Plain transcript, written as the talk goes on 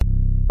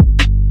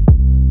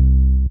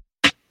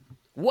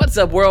What's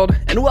up, world,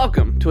 and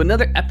welcome to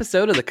another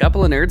episode of the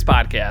Couple of Nerds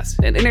podcast,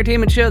 an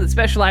entertainment show that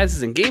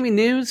specializes in gaming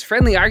news,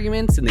 friendly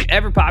arguments, and the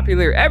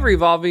ever-popular,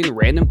 ever-evolving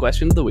random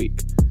question of the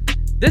week.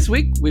 This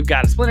week, we've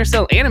got a Splinter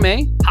Cell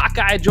anime,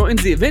 Hawkeye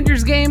joins the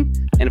Avengers game,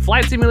 and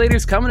flight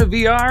simulators coming to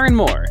VR and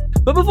more.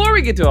 But before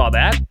we get to all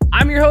that,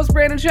 I'm your host,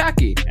 Brandon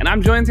Shockey, and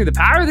I'm joined through the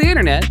power of the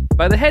internet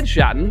by the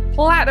headshotting,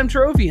 platinum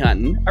trophy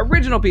hunting,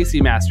 original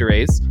PC Master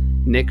Race,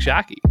 Nick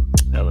Shockey.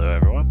 Hello,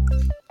 everyone.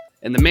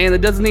 And the man that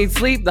doesn't need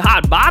sleep, the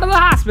hot bot of the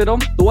hospital,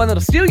 the one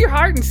that'll steal your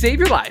heart and save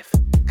your life,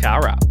 Kyle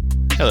Rao.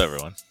 Hello,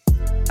 everyone.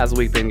 How's the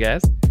week been,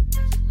 guys?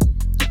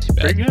 Not too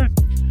bad. Pretty good.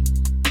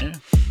 Yeah.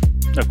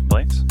 No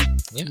complaints.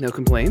 Yeah. No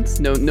complaints?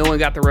 No one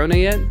got the Rona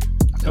yet?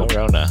 No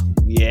Rona.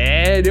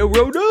 Yeah, no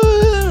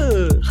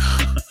Rona!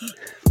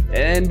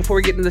 And before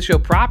we get into the show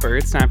proper,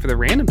 it's time for the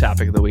random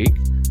topic of the week.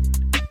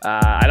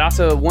 I'd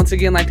also once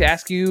again like to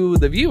ask you,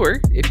 the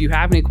viewer, if you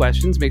have any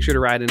questions, make sure to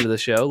write into the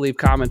show. Leave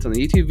comments on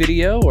the YouTube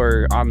video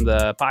or on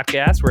the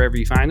podcast, wherever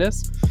you find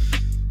us.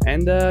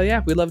 And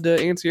we'd love to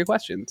answer your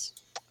questions.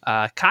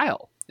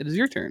 Kyle, it is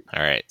your turn.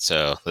 All right,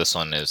 so this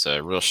one is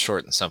a real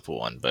short and simple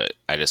one, but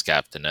I just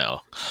got to know.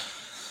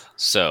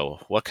 So,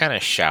 what kind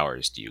of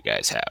showers do you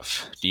guys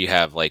have? Do you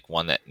have like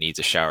one that needs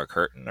a shower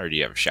curtain, or do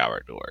you have a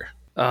shower door?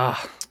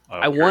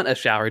 I want a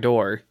shower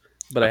door,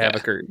 but Okay. I have a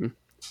curtain.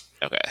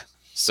 Okay.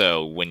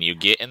 So, when you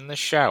get in the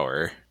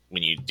shower,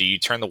 do you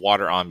turn the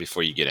water on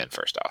before you get in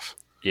first off?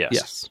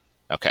 Yes.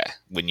 Okay.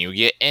 When you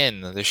get in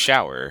the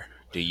shower,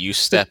 do you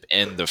step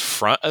in the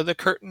front of the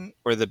curtain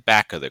or the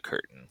back of the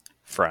curtain?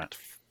 Front.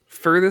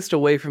 Furthest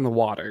away from the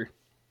water.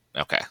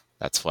 Okay.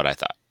 That's what I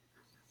thought.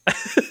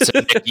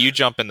 So, Nick, you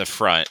jump in the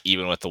front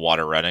even with the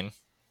water running?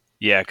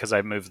 Yeah, because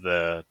I'm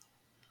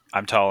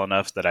tall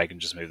enough that I can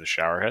just move the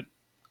shower head.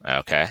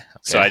 Okay.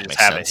 So I that just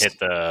makes have sense. it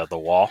hit the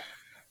wall.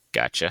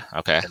 Gotcha.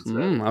 Okay.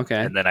 Okay.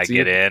 And then I So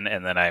get in,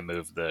 and then I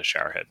move the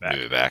shower head back.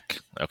 Move it back.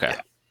 Okay.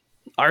 Yeah.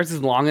 Ours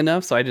is long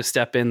enough, so I just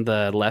step in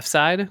the left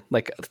side,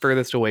 like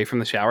furthest away from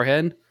the shower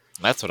head.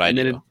 That's what I And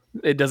do. then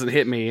it doesn't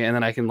hit me, and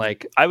then I can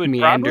like I would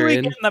meander probably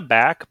in. get in the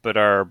back, but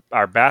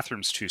our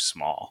bathroom's too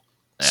small.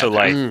 So Okay.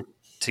 like Mm.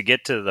 to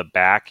get to the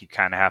back, you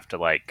kind of have to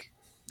like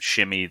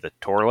shimmy the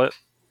toilet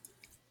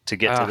to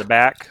get to the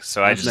back.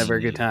 So I That's just never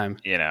a good time.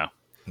 Yeah.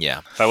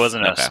 if I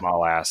wasn't in Okay. a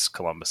small ass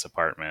Columbus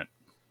apartment,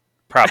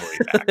 probably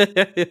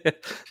back.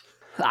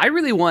 I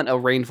really want a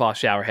rainfall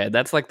shower head.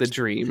 That's like the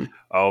dream.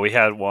 Oh, we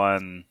had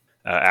one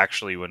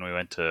actually when we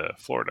went to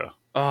Florida.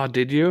 Oh,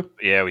 did you?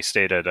 Yeah, we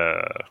stayed at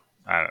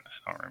I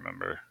don't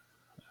remember,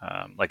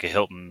 like a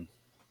Hilton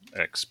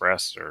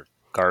Express or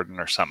Garden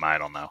or something. I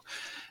don't know.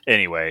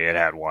 Anyway, it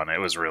had one. It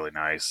was really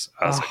nice.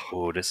 I was like,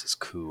 "Oh, this is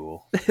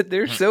cool."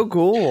 They're so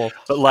cool.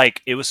 But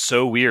like, it was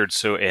so weird.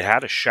 So it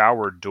had a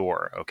shower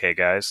door. Okay,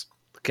 guys,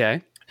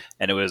 Okay.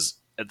 and it was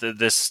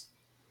this.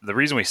 The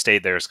reason we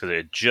stayed there is because it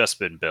had just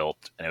been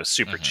built and it was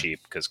super cheap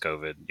because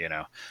COVID,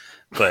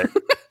 But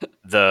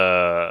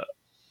the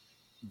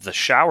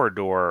shower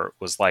door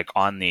was like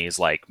on these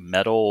like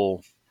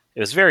metal. It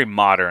was very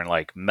modern,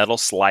 like metal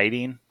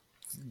sliding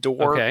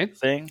door Okay.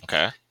 thing.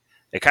 Okay.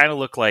 It kind of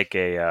looked like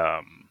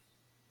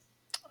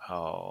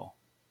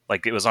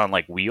like it was on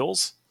like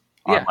wheels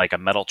on Yeah. like a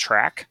metal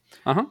track.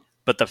 Uh-huh.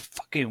 But the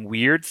fucking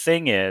weird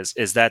thing is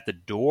that the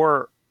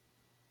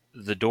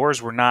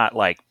doors were not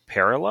like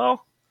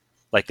parallel,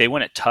 like they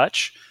wouldn't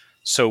touch.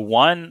 So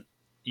one,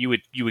 you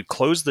would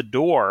close the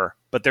door,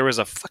 but there was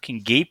a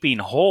fucking gaping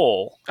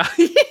hole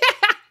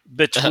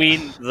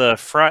between the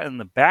front and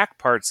the back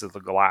parts of the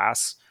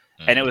glass,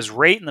 and it was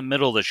right in the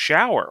middle of the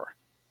shower.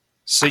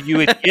 So you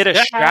would get a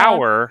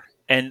shower,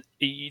 and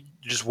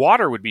just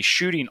water would be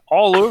shooting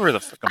all over the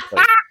fucking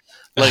place.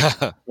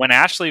 Like when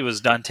Ashley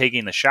was done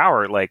taking the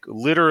shower, like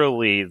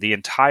literally the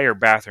entire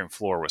bathroom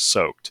floor was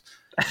soaked.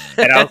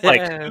 And I was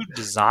like, who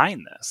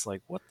designed this?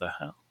 Like, what the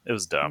hell? It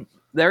was dumb.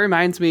 That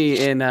reminds me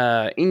in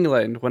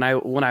England when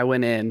I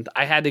went in,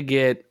 I had to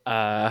get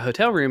a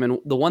hotel room, and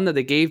the one that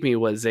they gave me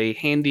was a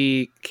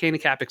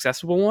handicap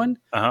accessible one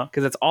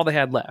because that's all they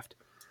had left.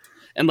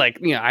 And like,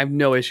 I have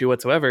no issue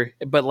whatsoever.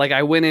 But like,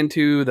 I went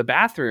into the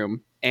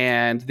bathroom,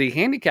 and the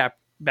handicap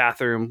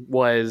bathroom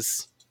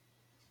was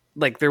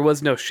like there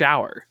was no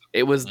shower.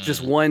 It was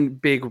just one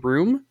big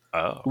room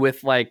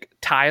with like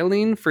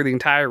tiling for the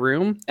entire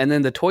room, and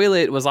then the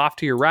toilet was off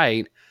to your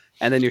right.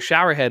 And then your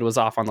shower head was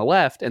off on the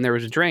left, and there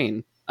was a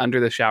drain under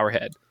the shower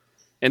head.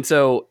 And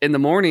so in the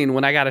morning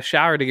when I got a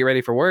shower to get ready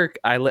for work,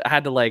 I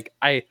had to like,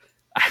 I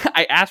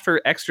asked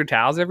for extra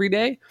towels every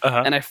day,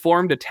 and I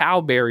formed a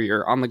towel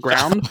barrier on the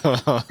ground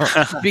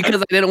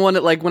because I didn't want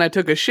it, like when I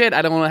took a shit,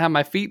 I don't want to have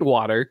my feet in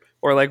water,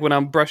 or like when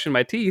I'm brushing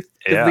my teeth.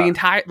 'Cause the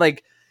entire,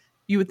 like,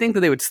 you would think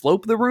that they would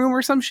slope the room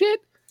or some shit.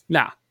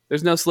 Nah,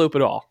 there's no slope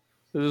at all.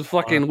 It was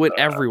fucking went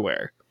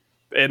everywhere.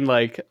 And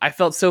like, I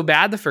felt so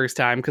bad the first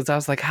time because I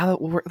was like,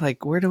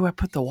 where do I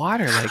put the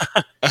water?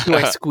 Like, do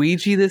I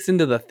squeegee this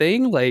into the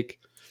thing? Like,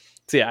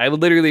 so yeah, I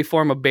would literally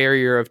form a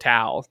barrier of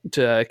towel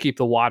to keep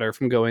the water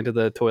from going to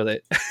the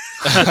toilet.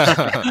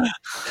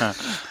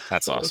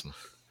 That's awesome.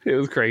 It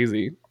was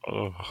crazy.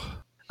 Oh.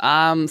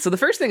 So the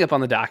first thing up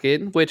on the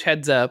docket, which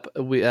heads up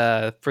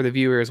for the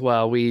viewer as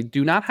well, we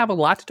do not have a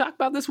lot to talk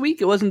about this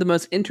week. It wasn't the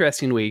most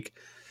interesting week.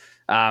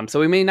 So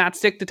we may not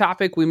stick to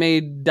topic. We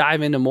may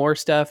dive into more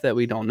stuff that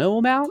we don't know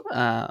about.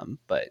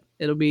 But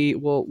it'll be,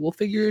 we'll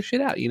figure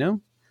shit out,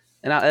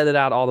 and I'll edit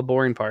out all the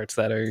boring parts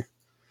that are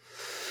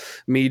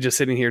me just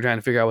sitting here trying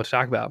to figure out what to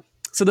talk about.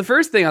 So the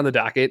first thing on the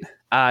docket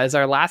is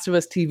our Last of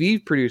Us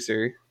TV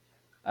producer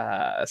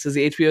says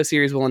the HBO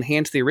series will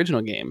enhance the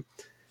original game.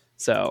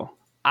 So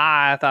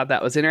I thought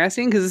that was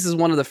interesting because this is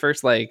one of the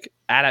first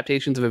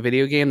adaptations of a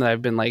video game that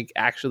I've been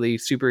actually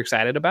super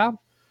excited about.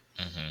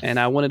 Mm-hmm. And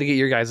I wanted to get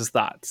your guys'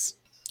 thoughts.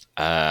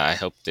 I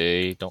hope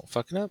they don't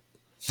fuck it up.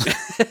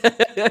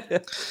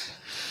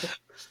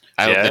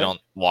 I hope they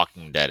don't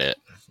Walking Dead it.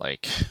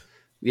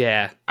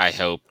 Yeah. I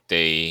hope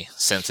they,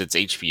 since it's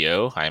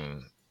HBO,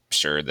 I'm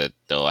sure that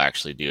they'll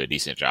actually do a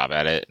decent job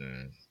at it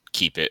and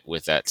keep it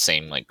with that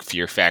same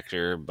fear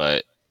factor,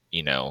 but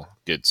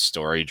good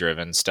story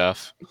driven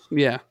stuff.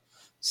 Yeah.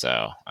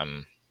 So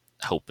I'm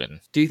hoping.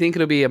 Do you think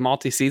it'll be a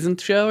multi-season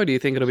show, or do you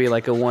think it'll be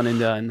a one and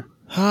done?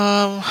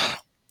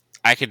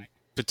 I could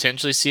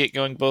potentially see it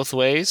going both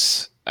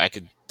ways. I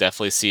could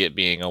definitely see it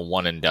being a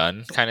one and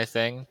done kind of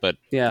thing, but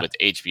with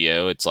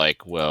HBO, it's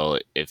well,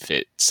 if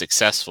it's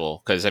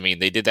successful, because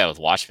they did that with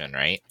Watchmen,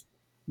 right?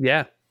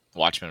 Yeah,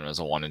 Watchmen was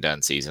a one and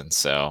done season,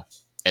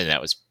 and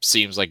that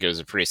seems like it was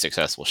a pretty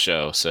successful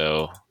show,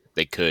 so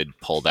they could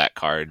pull that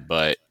card.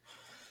 But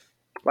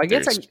I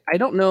guess I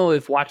don't know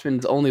if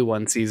Watchmen's only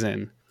one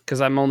season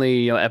because I'm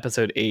only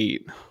episode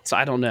 8, so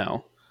I don't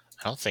know.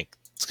 I don't think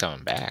it's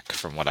coming back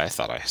from what I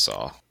thought I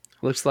saw.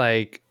 Looks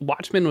like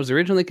Watchmen was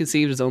originally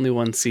conceived as only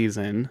one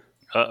season.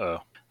 Uh-oh.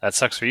 That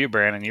sucks for you,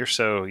 Brandon. You're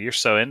so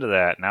into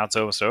that. Now it's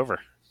almost over.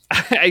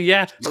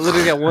 Yeah, I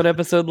literally got one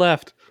episode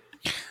left.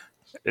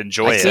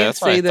 Enjoy it. I can't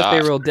say that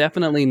there will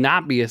definitely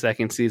not be a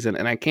second season,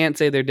 and I can't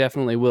say there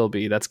definitely will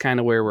be. That's kind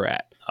of where we're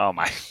at. Oh,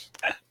 my.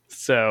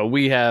 So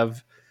we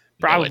have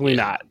probably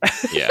not.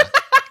 Yeah.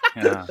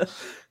 Yeah.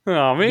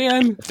 Oh,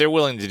 man. If they're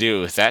willing to do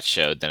it with that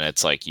show, then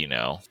it's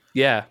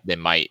yeah, they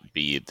might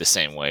be the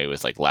same way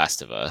with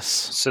Last of Us.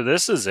 So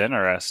this is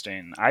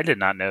interesting. I did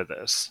not know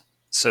this.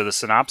 So the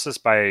synopsis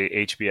by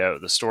HBO: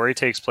 the story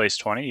takes place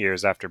 20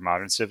 years after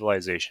modern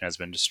civilization has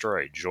been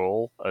destroyed.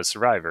 Joel, a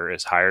survivor,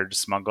 is hired to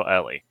smuggle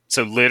Ellie.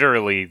 So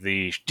literally,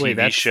 the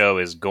TV show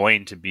is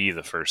going to be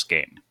the first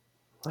game.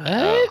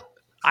 What?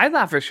 I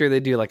thought for sure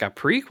they'd do a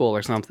prequel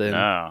or something.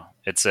 No.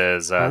 It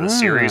says the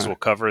series will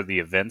cover the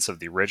events of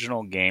the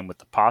original game with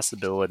the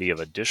possibility of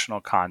additional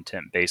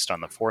content based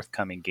on the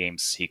forthcoming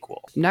game's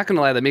sequel. I'm not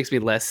gonna lie, that makes me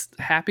less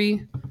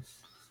happy.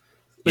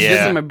 But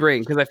just in my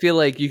brain, because I feel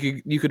like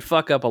you could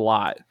fuck up a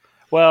lot.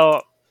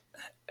 Well,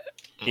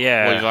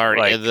 yeah, we've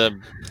already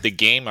the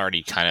game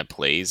already kind of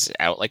plays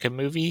out like a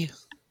movie,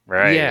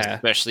 right? Yeah,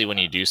 especially when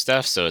you do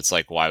stuff. So it's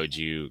why would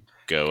you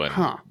go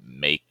and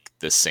make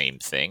the same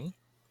thing?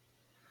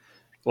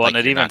 Well, and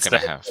it even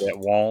says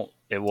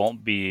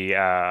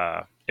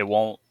it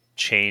won't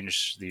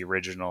change the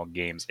original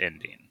game's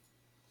ending.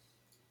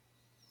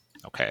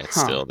 Okay,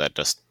 still that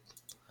just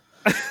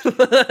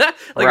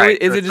right.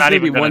 Is it just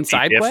maybe one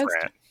side quest?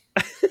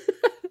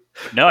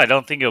 No, I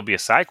don't think it'll be a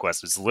side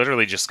quest. It's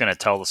literally just going to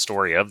tell the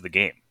story of the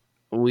game.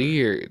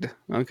 Weird.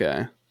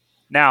 Okay.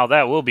 Now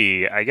that will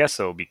be, I guess,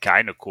 it'll be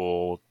kind of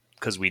cool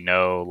because we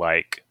know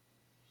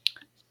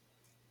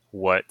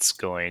what's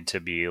going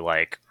to be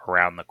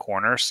around the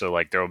corner. So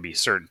there will be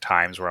certain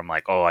times where I'm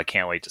oh, I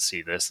can't wait to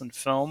see this in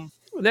film.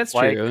 That's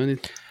true.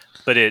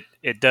 But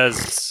it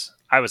does.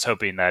 I was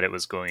hoping that it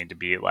was going to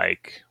be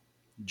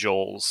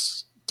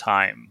Joel's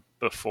time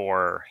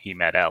before he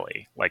met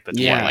Ellie, the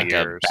 20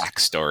 years. A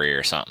backstory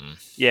or something.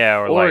 Yeah,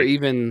 or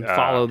even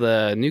follow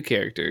the new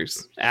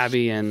characters,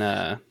 Abby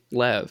and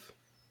Lev.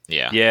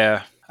 Yeah,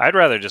 yeah. I'd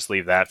rather just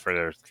leave that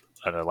for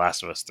the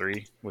Last of Us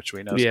 3, which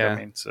we know is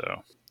coming.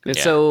 So. Yeah.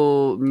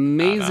 So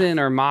Mazin,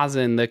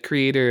 the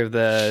creator of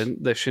the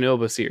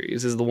Shinobu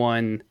series, is the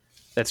one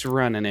that's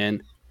running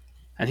in,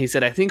 and he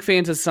said, "I think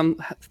fans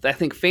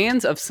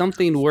of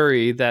something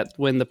worry that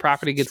when the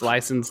property gets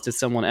licensed to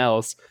someone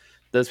else,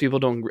 those people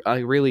don't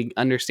really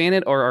understand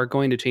it or are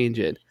going to change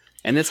it.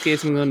 In this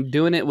case, I'm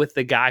doing it with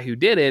the guy who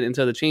did it, and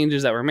so the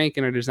changes that we're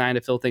making are designed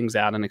to fill things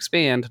out and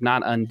expand,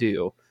 not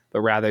undo, but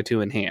rather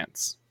to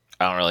enhance."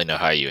 I don't really know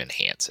how you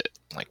enhance it.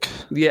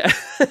 Yeah,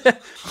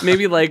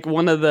 maybe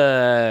one of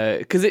the,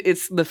 because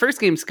it's the first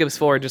game skips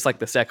forward just like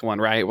the second one,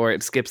 right? Where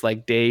it skips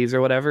days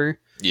or whatever.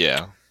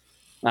 Yeah.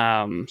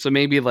 So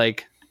maybe we'll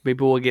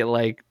get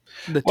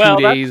the 2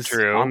 days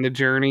on the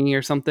journey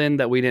or something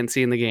that we didn't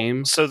see in the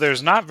game. So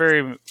there's not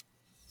very,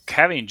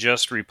 having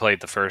just replayed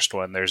the first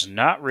one, there's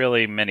not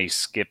really many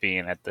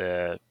skipping at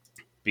the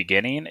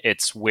beginning.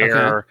 It's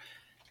where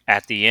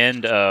at the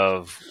end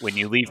of when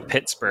you leave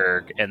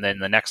Pittsburgh, and then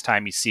the next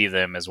time you see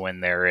them is when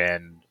they're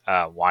in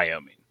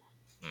Wyoming.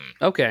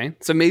 Okay,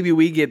 so maybe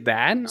we get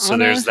that. So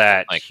there's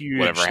that huge,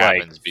 whatever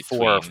happens between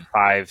 4,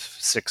 5,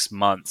 6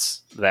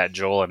 months that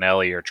Joel and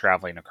Ellie are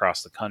traveling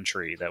across the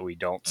country that we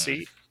don't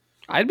see.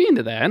 I'd be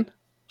into that.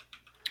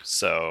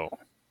 So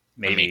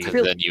maybe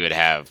because then you would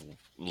have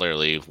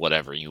literally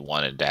whatever you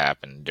wanted to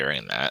happen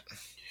during that.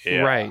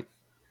 Yeah. Right.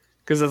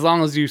 Because as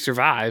long as you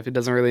survive, it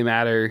doesn't really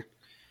matter.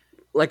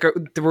 Like,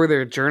 were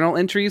there journal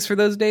entries for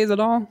those days at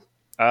all?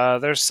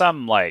 There's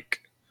some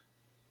like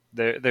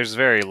there's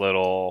very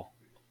little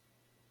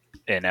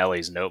in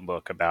Ellie's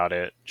notebook about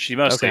it. She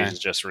mostly is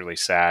just really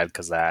sad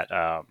because that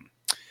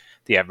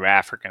the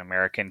African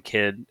American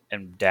kid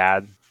and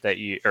dad that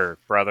you or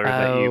brother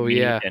that you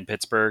meet in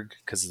Pittsburgh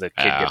because the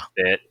kid gets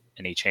bit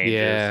and he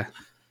changes,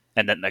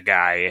 and then the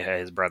guy,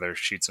 his brother,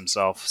 shoots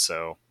himself.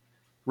 So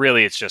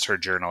really, it's just her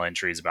journal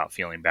entries about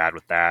feeling bad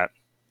with that.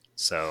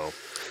 So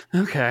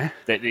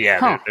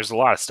there's a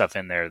lot of stuff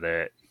in there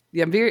that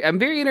I'm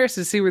very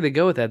interested to see where they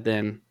go with that.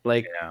 Then,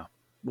 like,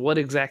 what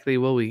exactly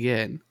will we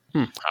get? I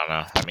don't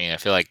know. I mean, I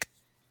feel like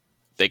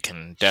they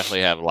can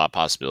definitely have a lot of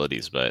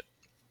possibilities, but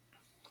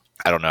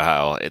I don't know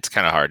how. It's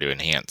kind of hard to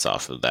enhance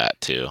off of that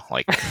too.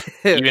 Like,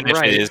 even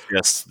if it is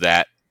just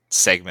that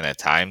segment of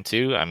time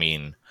too. I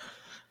mean,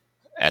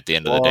 at the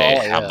end of the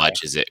day, how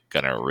much is it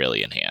gonna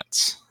really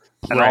enhance?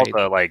 And all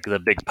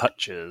the big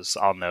punches,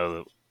 I'll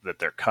know that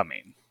they're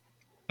coming.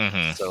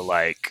 Mm-hmm. So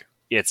like,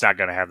 it's not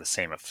gonna have the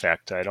same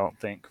effect, I don't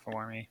think,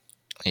 for me.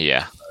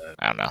 Yeah,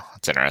 I don't know.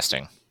 It's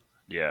interesting.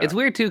 Yeah, it's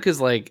weird too because,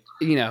 like,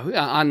 you know,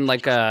 on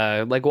like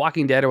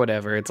Walking Dead or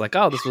whatever, it's like,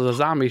 oh, this was a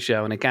zombie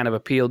show, and it kind of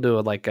appealed to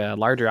a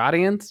larger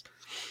audience.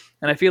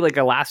 And I feel like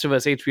a Last of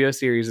Us HBO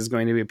series is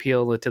going to be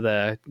appealed to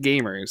the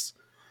gamers,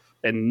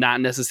 and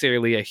not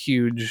necessarily a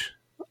huge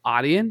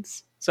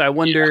audience. So I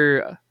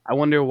wonder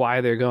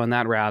why they're going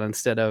that route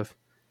instead of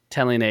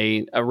telling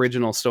a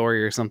original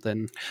story or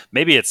something.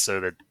 Maybe it's so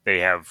that they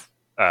have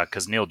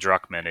because Neil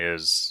Druckmann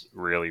is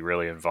really,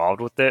 really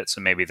involved with it. So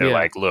maybe they're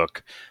like,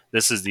 look,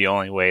 this is the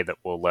only way that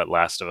we'll let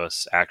Last of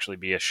Us actually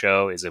be a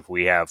show is if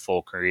we have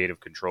full creative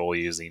control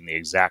using the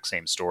exact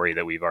same story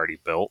that we've already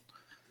built.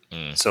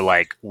 So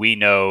like, we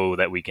know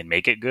that we can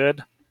make it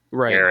good.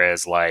 Right.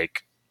 Whereas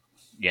like,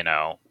 you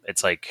know,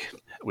 it's like,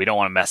 we don't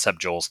want to mess up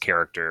Joel's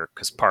character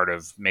because part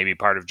of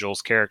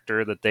Joel's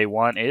character that they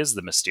want is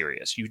the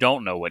mysterious. You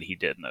don't know what he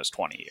did in those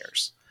 20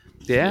 years.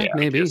 Yeah,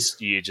 maybe.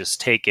 You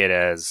just take it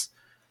as,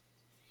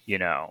 you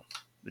know,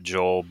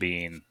 Joel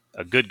being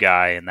a good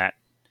guy, and that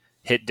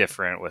hit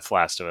different with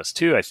Last of Us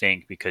 2, I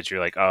think, because you're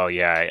like, oh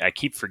yeah, I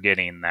keep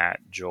forgetting that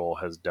Joel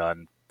has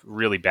done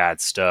really bad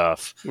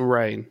stuff.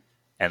 Right.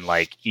 And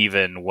like,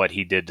 even what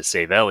he did to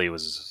save Ellie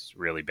was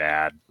really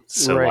bad.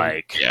 So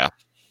like,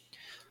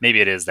 maybe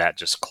it is that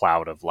just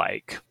cloud of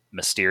like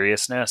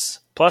mysteriousness.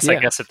 Plus, I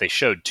guess if they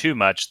showed too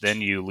much,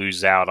 then you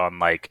lose out on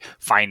like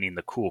finding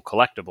the cool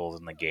collectibles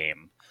in the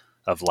game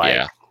of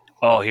like,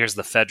 oh, here's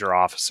the Fedra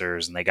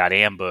officers and they got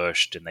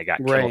ambushed and they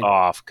got killed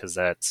off because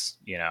that's,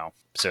 you know,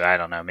 so I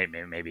don't know.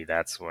 Maybe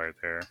that's where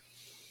they're.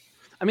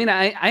 I mean,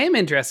 I am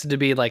interested to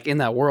be like in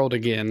that world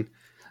again.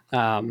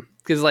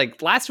 Because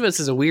like Last of Us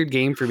is a weird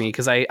game for me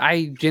because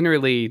I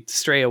generally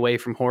stray away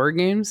from horror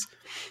games,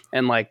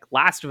 and like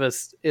Last of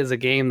Us is a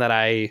game that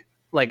I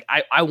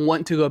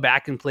want to go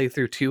back and play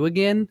through 2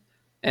 again,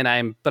 but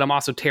I'm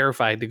also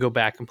terrified to go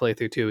back and play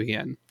through 2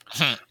 again.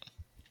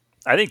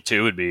 I think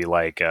 2 would be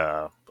like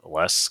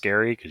less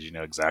scary because you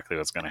know exactly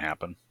what's going to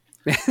happen.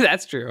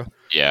 That's true.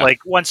 Yeah, like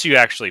once you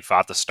actually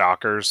fought the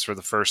stalkers for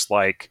the first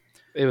like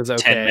it was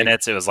 10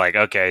 minutes, it was like,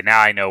 okay,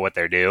 now I know what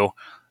they're due.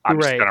 I'm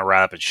just going to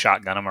run up and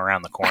shotgun them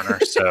around the corner.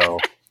 So,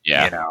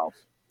 you know.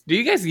 Do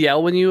you guys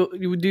yell when you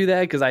would do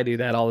that? Because I do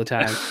that all the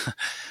time.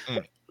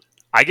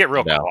 I get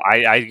real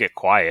I get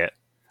quiet.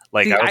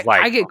 Like, see, I was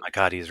like, oh my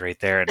God, he's right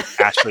there. And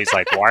Ashley's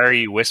like, why are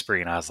you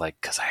whispering? And I was like,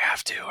 because I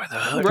have to. Or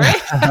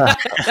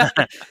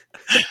the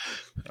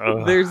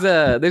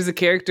right? There's a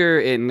character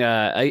in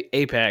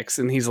Apex,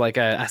 and he's like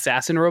an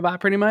assassin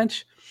robot pretty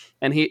much.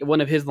 And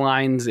one of his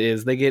lines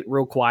is, they get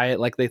real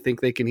quiet like they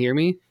think they can hear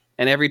me.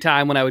 And every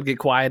time when I would get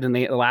quiet in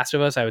The Last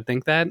of Us, I would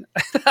think that.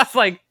 I was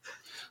like,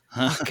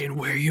 fucking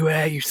where you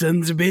at, you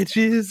sons of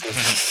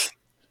bitches?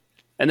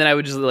 And then I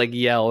would just like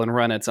yell and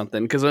run at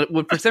something. Because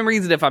for some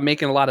reason, if I'm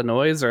making a lot of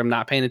noise or I'm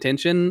not paying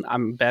attention,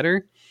 I'm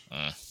better.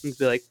 And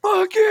be like,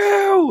 fuck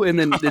you! And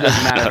then it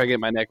doesn't matter if I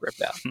get my neck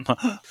ripped out.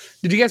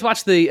 Did you guys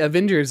watch the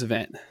Avengers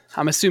event?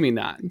 I'm assuming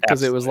not.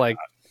 Because it was like...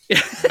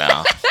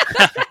 No.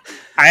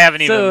 I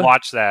haven't even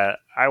watched that.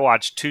 I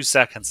watched 2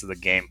 seconds of the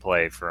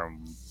gameplay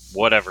from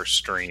whatever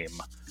stream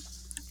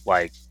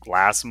like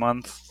last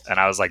month, and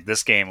I was like,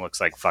 this game looks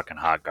like fucking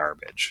hot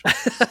garbage.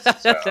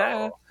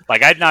 So,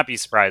 like, I'd not be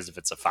surprised if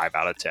it's a 5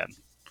 out of 10.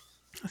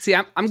 See,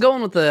 I'm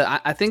going with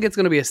I think it's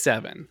going to be a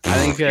 7. I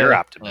think you're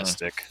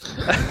optimistic.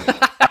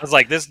 I was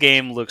like, this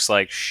game looks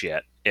like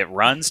shit. It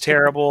runs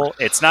terrible.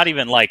 It's not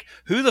even like,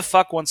 who the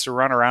fuck wants to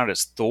run around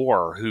as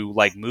Thor, who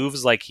like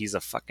moves like he's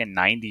a fucking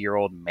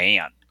 90-year-old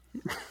man?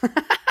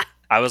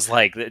 I was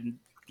like,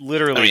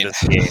 literally,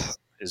 this game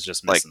is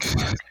just missing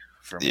the mark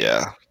for me.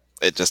 Yeah,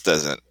 it just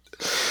doesn't.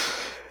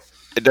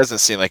 It doesn't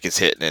seem like it's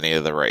hitting any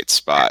of the right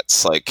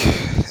spots. Like,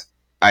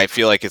 I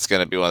feel like it's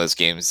going to be one of those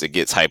games that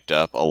gets hyped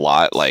up a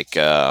lot, like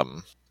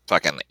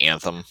fucking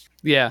Anthem.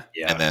 Yeah.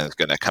 and then it's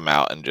gonna come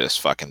out and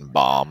just fucking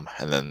bomb,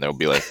 and then they'll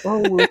be like,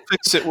 "Oh,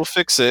 we'll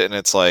fix it," and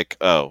it's like,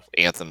 "Oh,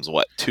 Anthem's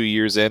what 2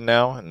 years in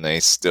now, and they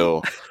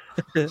still."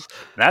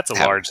 That's a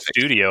large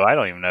studio. I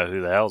don't even know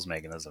who the hell's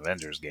making this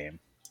Avengers game.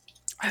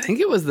 I think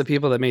it was the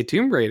people that made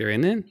Tomb Raider,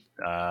 isn't it?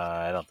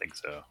 I don't think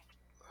so.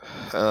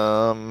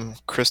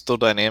 Crystal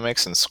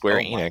Dynamics and Square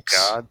Enix.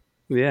 God.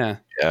 Yeah.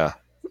 Yeah.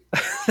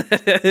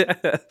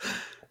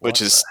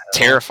 Which is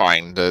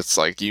terrifying. It's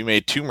like you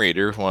made Tomb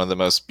Raider, one of the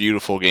most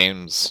beautiful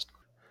games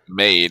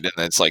made, and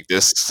it's like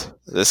this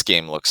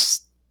game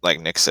looks, like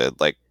Nick said,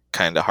 like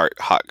kind of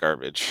hot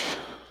garbage.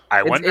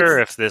 I wonder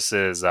if this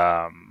is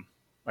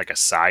like a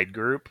side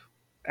group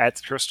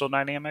at Crystal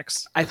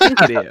Dynamics. I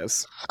think it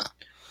is.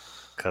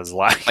 Because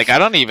like I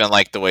don't even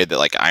like the way that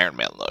like Iron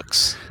Man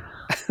looks.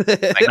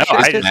 Like,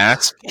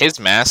 his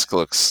mask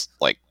looks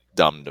like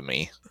dumb to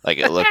me. Like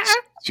it looks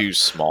too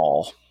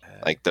small.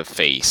 Like the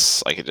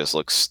face, like it just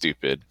looks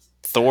stupid.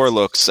 Thor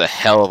looks a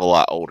hell of a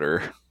lot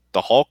older.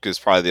 The Hulk is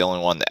probably the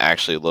only one that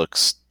actually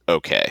looks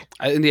okay.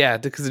 Yeah,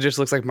 because it just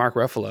looks like Mark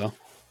Ruffalo.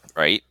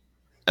 Right?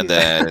 And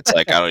then it's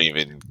like I don't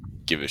even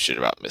give a shit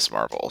about Miss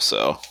Marvel,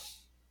 so...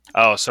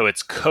 Oh, so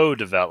it's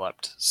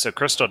co-developed. So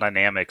Crystal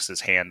Dynamics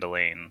is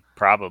handling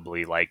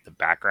probably like the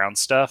background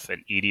stuff,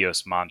 and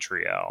Eidos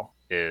Montreal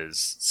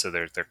is, so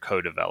they're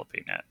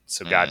co-developing it.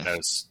 So God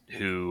knows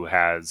who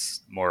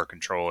has more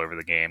control over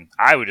the game.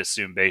 I would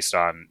assume, based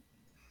on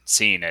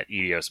seeing it,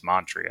 Eidos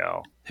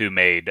Montreal, who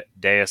made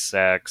Deus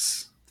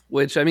Ex.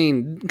 Which, I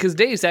mean, because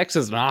Deus Ex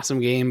is an awesome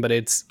game, but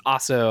it's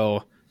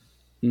also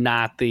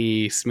not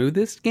the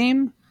smoothest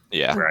game.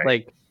 Yeah. Right.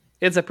 Like,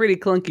 it's a pretty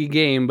clunky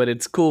game, but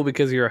it's cool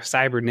because you're a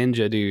cyber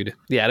ninja dude.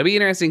 Yeah, it'll be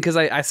interesting because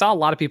I saw a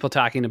lot of people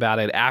talking about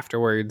it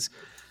afterwards,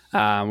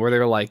 where they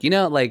were like,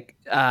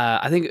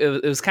 I think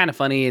it was kind of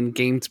funny in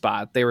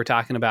GameSpot. They were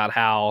talking about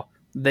how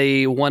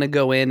they want to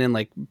go in and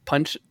like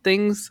punch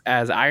things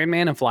as Iron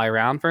Man and fly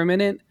around for a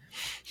minute.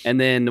 And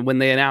then when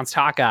they announced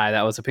Hawkeye,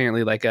 that was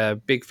apparently like a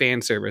big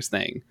fan service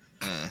thing.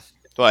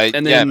 Well, I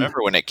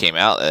remember when it came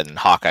out and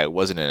Hawkeye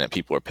wasn't in it,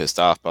 people were pissed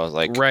off. I was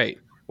like, right.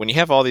 When you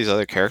have all these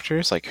other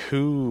characters, like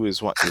who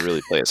is wanting to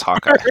really play as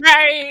Hawkeye?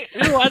 Right?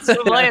 Who wants to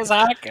play as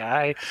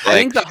Hawkeye? I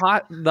think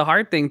the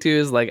hard thing too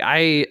is like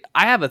I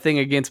have a thing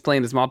against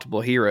playing as multiple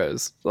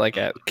heroes, like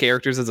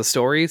characters as a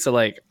story. So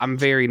like I'm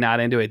very not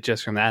into it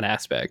just from that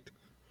aspect.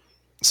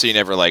 So you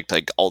never liked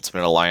like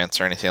Ultimate Alliance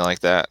or anything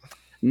like that?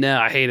 No,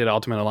 I hated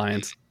Ultimate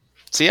Alliance.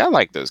 See, I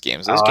like those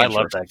games. Those games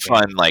were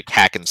fun, like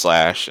hack and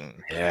slash, and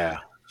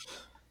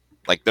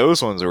like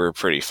those ones were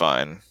pretty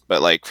fun.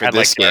 But like for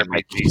this game,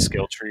 like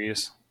skill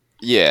trees.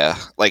 Yeah,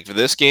 like for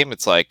this game,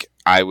 it's like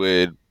I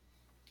would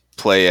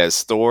play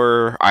as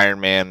Thor, Iron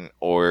Man,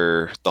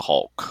 or the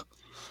Hulk,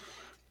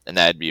 and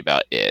that'd be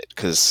about it.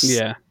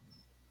 Because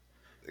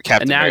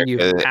Captain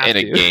America in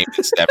a game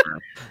is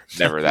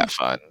never that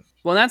fun.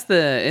 Well, that's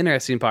the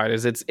interesting part.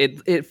 Is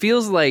it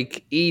feels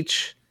like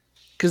each,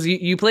 because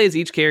you play as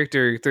each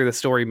character through the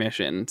story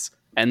missions,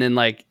 and then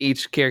like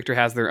each character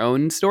has their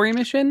own story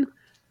mission,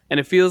 and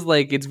it feels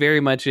like it's very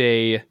much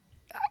a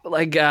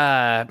like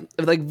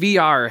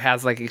VR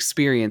has like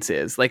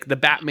experiences. Like the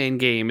Batman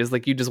game is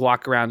like you just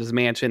walk around his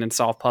mansion and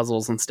solve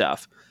puzzles and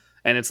stuff,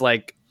 and it's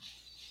like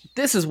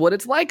this is what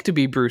it's like to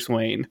be Bruce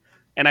Wayne.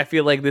 And I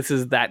feel like this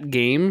is that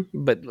game,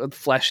 but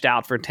fleshed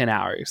out for 10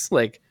 hours.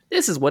 Like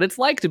this is what it's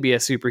like to be a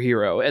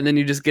superhero, and then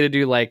you just get to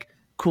do like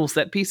cool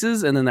set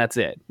pieces, and then that's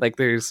it. Like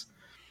there's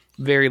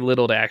very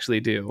little to actually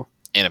do.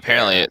 And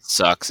apparently it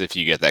sucks if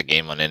you get that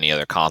game on any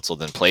other console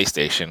than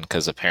PlayStation,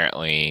 because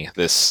apparently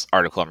this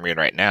article I'm reading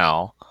right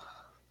now,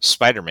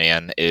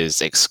 Spider-Man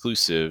is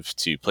exclusive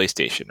to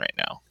PlayStation right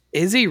now.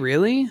 Is he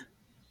really?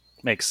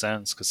 Makes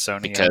sense because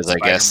Sony. Because I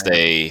guess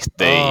they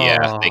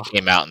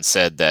came out and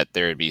said that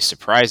there would be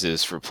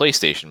surprises for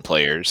PlayStation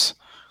players,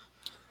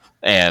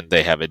 and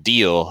they have a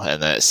deal,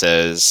 and that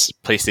says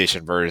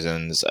PlayStation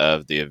versions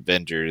of the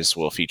Avengers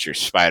will feature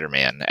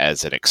Spider-Man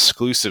as an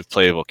exclusive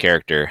playable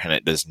character, and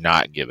it does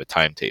not give a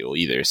timetable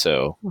either.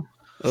 So,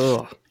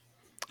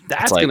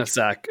 that's gonna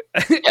suck.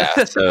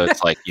 Yeah, so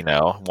it's like,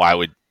 why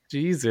would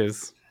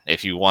Jesus?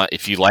 If you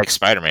like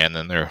Spider-Man,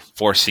 then they're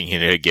forcing you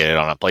to get it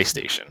on a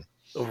PlayStation.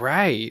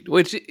 Right,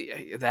 which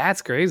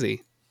that's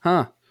crazy,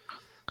 huh?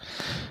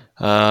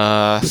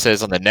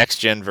 Says on the next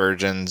gen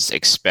versions,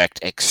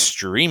 expect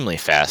extremely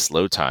fast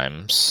load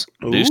times,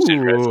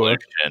 boosted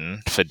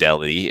resolution,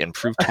 fidelity,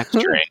 improved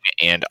texturing,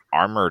 and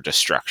armor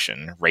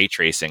destruction, ray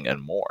tracing,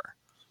 and more.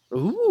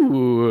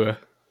 Ooh.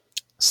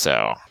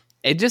 So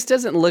it just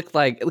doesn't look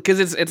like, because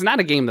it's not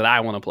a game that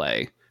I want to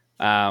play.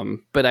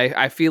 But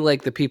I feel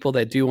like the people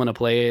that do want to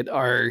play it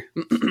are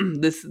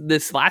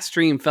this last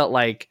stream felt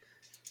like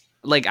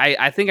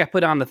I think I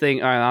put on the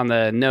thing on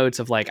the notes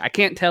of like, I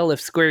can't tell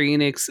if Square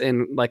Enix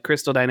and like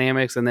Crystal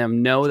Dynamics and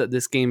them know that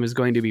this game is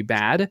going to be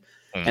bad,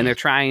 and they're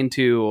trying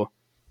to,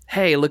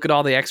 hey, look at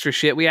all the extra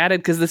shit we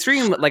added. Because the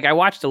stream, like I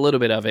watched a little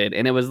bit of it,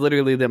 and it was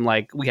literally them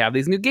like, we have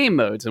these new game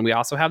modes, and we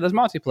also have this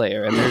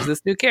multiplayer, and there's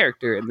this new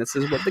character, and this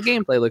is what the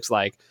gameplay looks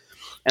like,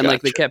 and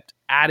like they kept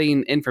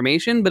adding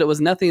information, but it was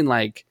nothing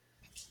like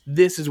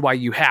this is why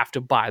you have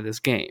to buy this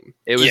game.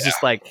 It was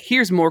just like,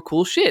 here's more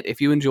cool shit if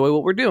you enjoy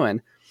what we're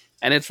doing.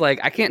 And it's like,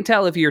 I can't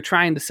tell if you're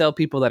trying to sell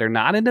people that are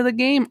not into the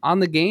game on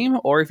the game,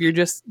 or if you're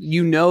just,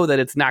 that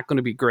it's not going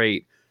to be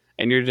great.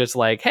 And you're just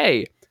like,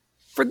 hey,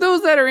 for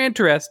those that are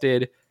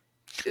interested,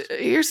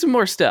 here's some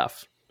more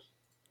stuff.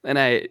 And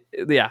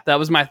that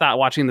was my thought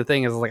watching the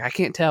thing, is like, I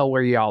can't tell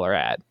where y'all are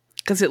at,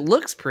 because it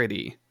looks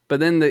pretty, but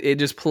then it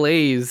just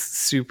plays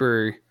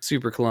super,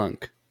 super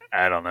clunk.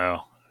 I don't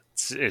know.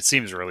 It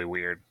seems really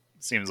weird.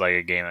 It seems like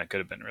a game that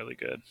could have been really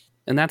good.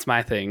 And that's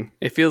my thing.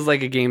 It feels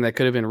like a game that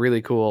could have been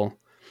really cool.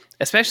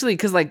 Especially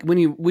because, like, when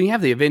you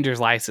have the Avengers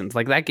license,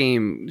 like, that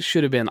game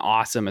should have been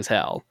awesome as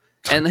hell.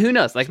 And who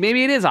knows? Like,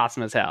 maybe it is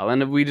awesome as hell,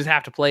 and we just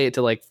have to play it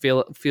to, like,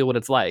 feel what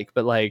it's like.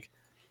 But, like,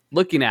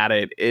 looking at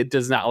it, it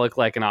does not look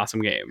like an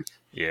awesome game.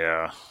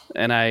 Yeah.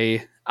 And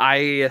I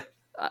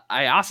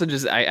also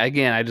just I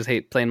just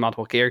hate playing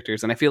multiple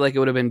characters, and I feel like it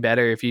would have been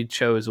better if you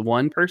chose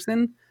one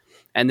person,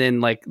 and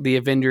then, like, the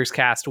Avengers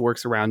cast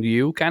works around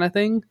you, kind of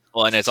thing.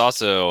 Well, and it's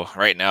also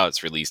right now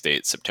its release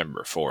date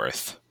September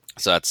 4th,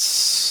 so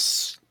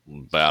that's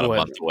about a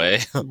month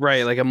away.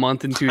 Right, like a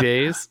month and 2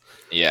 days.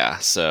 Yeah,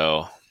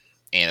 so,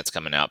 and it's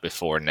coming out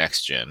before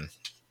next gen.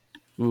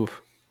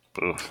 Oof.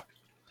 So,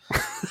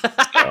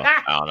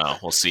 I don't know.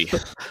 We'll see.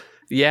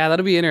 Yeah,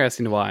 that'll be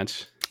interesting to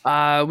watch.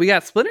 We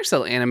got Splinter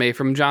Cell anime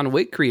from John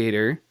Wick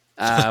creator,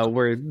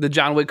 where the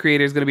John Wick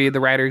creator is going to be the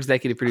writer,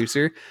 executive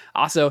producer.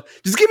 Also,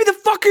 just give me the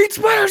fucking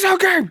Splinter Cell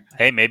game!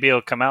 Hey, maybe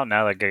it'll come out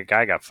now that the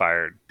guy got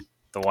fired.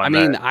 The one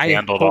that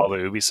handled all the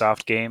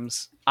Ubisoft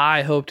games.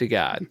 I hope to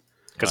God.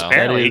 Because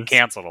apparently he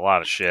canceled a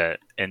lot of shit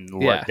and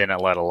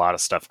didn't let a lot of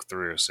stuff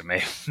through. So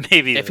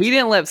maybe if he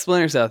didn't let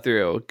Splinter Cell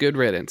through, good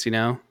riddance,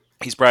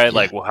 He's probably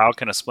like, well, how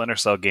can a Splinter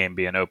Cell game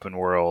be an open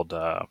world?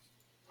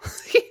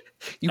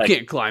 You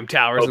can't climb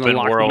towers and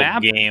unlock the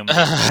map. Game,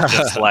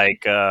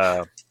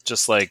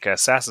 just like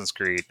Assassin's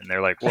Creed. And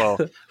they're like, well,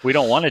 we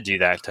don't want to do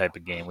that type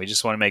of game. We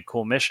just want to make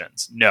cool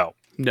missions. No.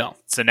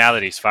 So now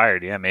that he's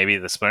fired, maybe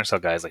the Splinter Cell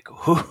guy's like,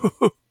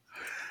 ooh.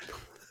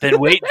 Been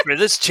waiting for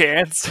this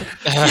chance.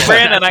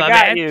 Brandon, I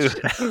got you.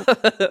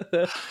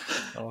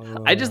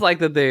 I just like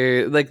that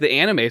they're like, the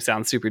anime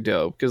sounds super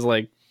dope, because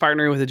like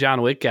partnering with a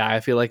John Wick guy, I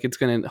feel like it's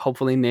going to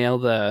hopefully nail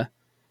the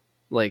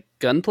like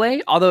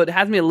gunplay. Although it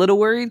has me a little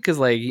worried, because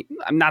like,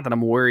 I'm not that I'm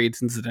worried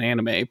since it's an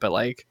anime, but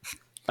like,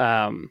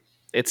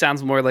 it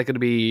sounds more like it'll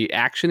be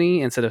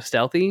actiony instead of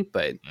stealthy.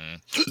 But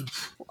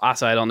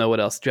also, I don't know what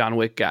else John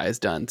Wick guy has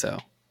done. So,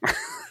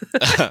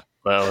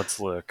 well, let's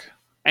look.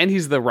 And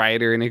he's the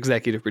writer and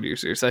executive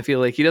producer, so I feel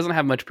like he doesn't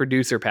have much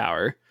producer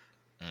power.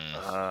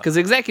 Because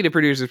executive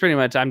producer is pretty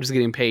much, I'm just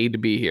getting paid to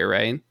be here,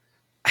 right?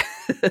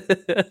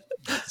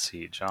 Let's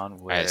see, John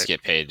Wick. I just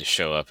get paid to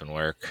show up and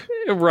work.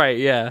 Right,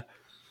 yeah.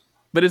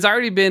 But it's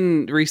already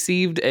been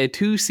received a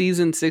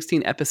 2-season,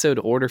 16-episode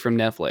order from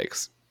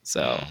Netflix,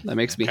 so that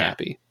makes me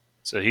happy.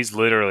 So he's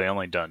literally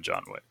only done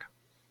John Wick.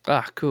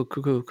 Ah, cool.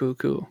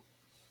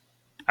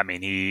 I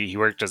mean, he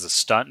worked as a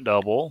stunt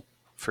double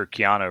for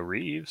Keanu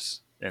Reeves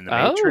in the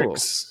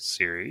Matrix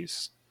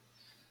series.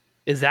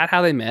 Is that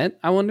how they met,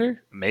 I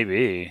wonder?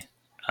 Maybe.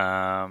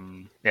 Yeah,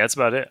 that's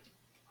about it.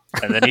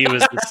 And then he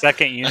was the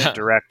second unit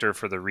director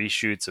for the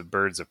reshoots of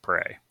Birds of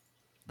Prey,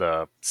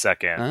 the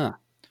second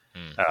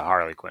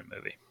Harley Quinn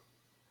movie.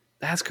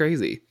 That's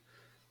crazy.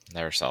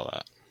 Never saw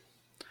that.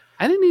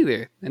 I didn't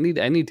either. I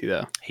need to,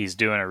 though. He's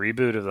doing a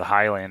reboot of the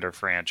Highlander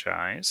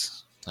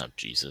franchise. Oh,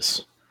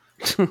 Jesus.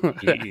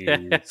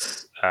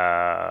 He's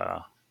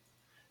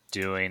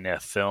doing a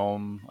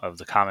film of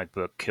the comic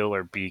book Kill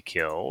or Be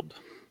Killed,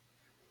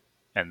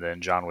 and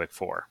then John Wick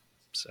 4.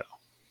 So,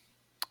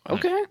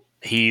 okay.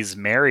 He's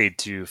married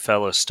to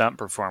fellow stunt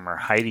performer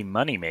Heidi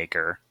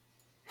Moneymaker.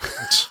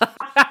 That's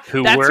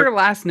her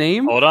last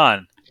name? Hold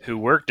on. Who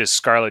worked as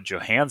Scarlett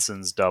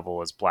Johansson's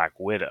double as Black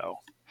Widow.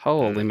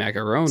 Holy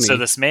macaroni. So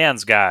this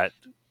man's got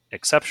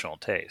exceptional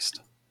taste.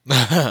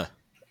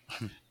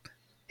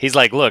 He's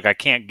like, look, I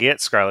can't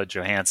get Scarlett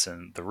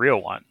Johansson, the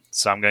real one,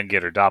 so I'm going to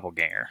get her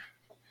doppelganger.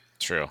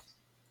 True.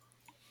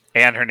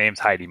 And her name's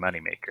Heidi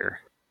Moneymaker.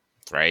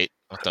 Right?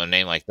 With a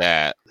name like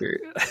that.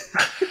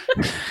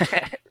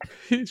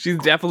 She's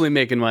definitely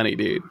making money,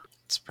 dude.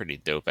 It's a pretty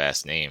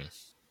dope-ass name.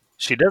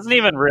 She doesn't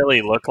even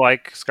really look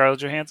like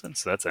Scarlett Johansson,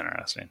 so that's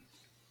interesting.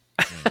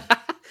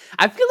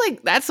 I feel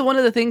like that's one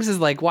of the things is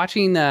like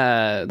watching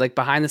like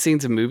behind the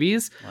scenes of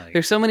movies. Like,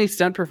 there's so many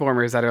stunt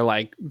performers that are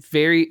like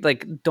very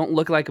like don't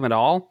look like them at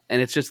all,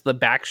 and it's just the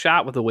back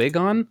shot with the wig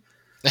on,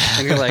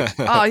 and you're like,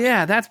 oh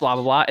yeah, that's blah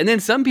blah blah. And then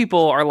some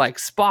people are like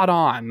spot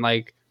on,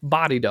 like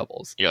body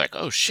doubles. You're like,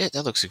 oh shit,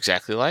 that looks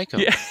exactly like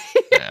him.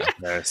 Yeah.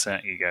 I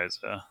sent you guys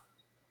the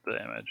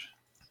image.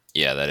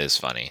 Yeah, that is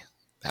funny.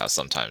 How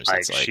sometimes like,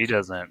 it's like she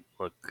doesn't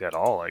look at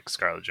all like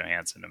Scarlett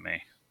Johansson to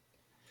me.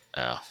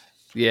 Oh.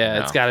 Yeah, no.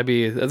 that's gotta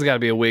be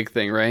a wig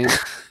thing, right?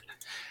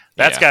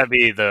 That's gotta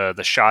be the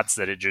shots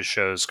that it just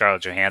shows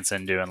Scarlett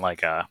Johansson doing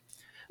like a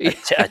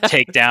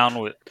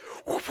takedown with.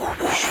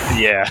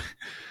 Yeah.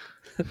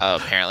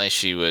 Apparently,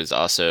 she was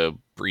also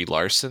Brie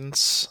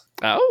Larson's.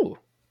 Oh.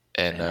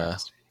 And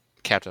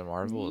Captain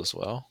Marvel as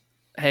well.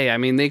 Hey, I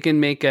mean, they can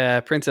make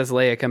Princess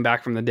Leia come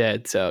back from the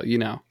dead, so you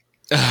know,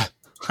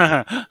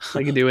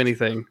 they can do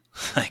anything.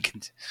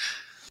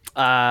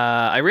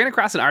 I ran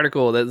across an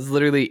article that's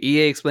literally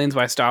EA explains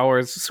why Star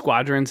Wars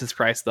Squadrons is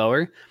priced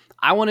lower.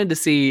 I wanted to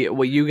see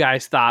what you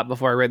guys thought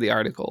before I read the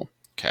article.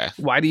 Okay.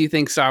 Why do you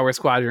think Star Wars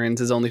Squadrons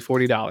is only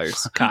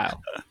 $40,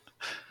 Kyle?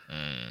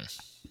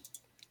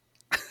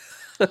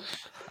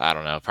 I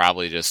don't know.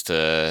 Probably just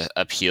to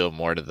appeal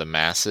more to the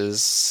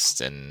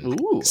masses and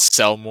Ooh.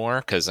 sell more.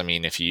 Because, I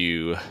mean, if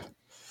you...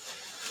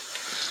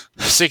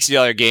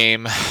 $60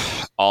 game,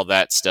 all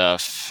that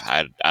stuff,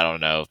 I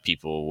don't know if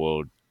people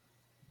will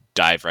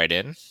dive right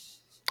in.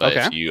 But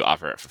if you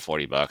offer it for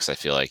 $40, I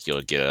feel like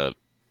you'll get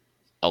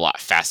a lot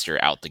faster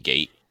out the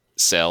gate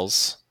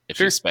sales.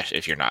 Especially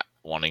if you're not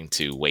wanting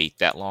to wait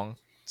that long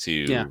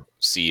to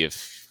see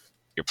if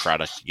your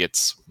product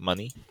gets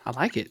money. I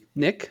like it.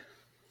 Nick?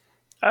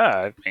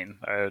 I mean,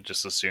 I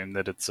just assume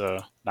that it's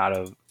not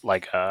a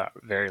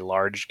very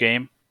large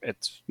game.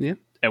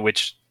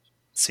 Which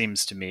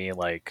seems to me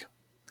like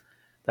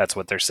that's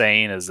what they're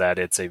saying, is that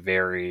it's a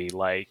very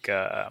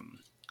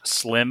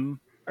slim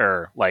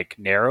or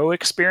narrow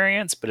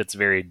experience, but it's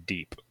very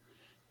deep.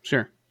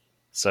 Sure.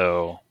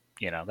 So,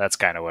 that's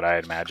kind of what I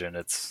imagine.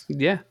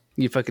 Yeah,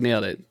 you fucking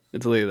nailed it.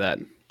 It's literally that.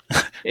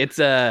 It's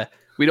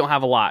we don't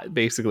have a lot,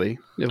 basically.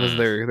 It was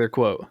their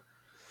quote.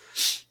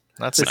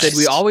 That's they nice. said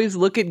we always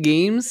look at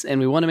games and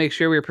we want to make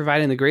sure we're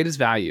providing the greatest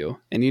value.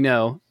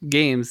 And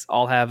games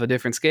all have a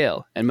different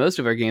scale, and most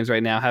of our games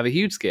right now have a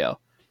huge scale.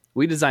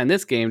 We designed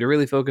this game to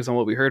really focus on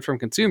what we heard from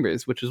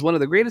consumers, which is one of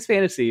the greatest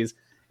fantasies,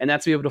 and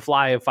that's to be able to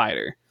fly a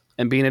fighter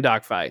and be in a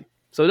dogfight.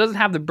 So it doesn't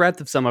have the breadth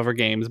of some of our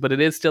games, but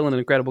it is still an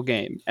incredible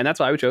game, and that's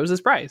why we chose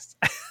this price.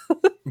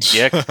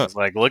 Yeah, because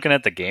looking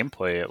at the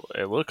gameplay,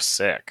 it looks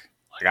sick.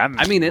 I'm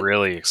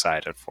really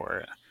excited for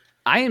it.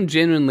 I am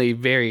genuinely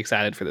very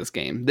excited for this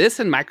game. This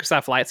and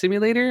Microsoft Flight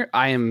Simulator,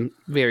 I am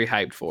very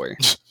hyped for.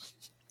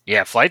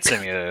 Yeah, Flight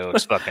Simulator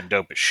looks fucking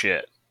dope as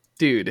shit.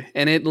 Dude,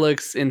 and it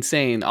looks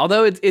insane.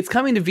 Although it's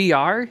coming to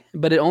VR,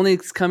 but it only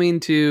is coming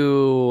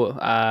to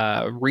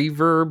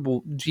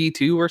Reverb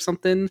G2 or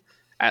something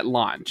at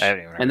launch.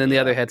 And then the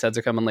other headsets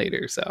are coming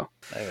later, so.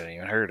 I haven't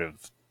even heard of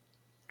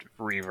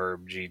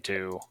Reverb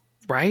G2.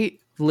 Right?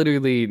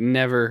 Literally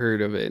never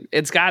heard of it.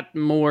 It's got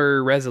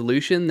more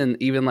resolution than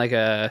even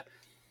a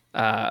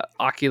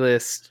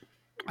Oculus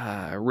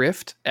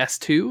Rift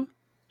S2.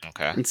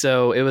 Okay. And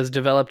so it was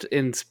developed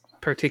in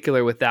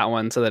particular with that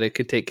one so that it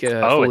could take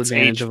full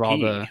advantage HP. of all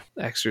the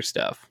extra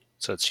stuff.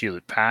 So it's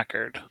Hewlett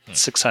Packard.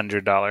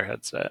 $600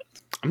 headset.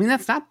 I mean,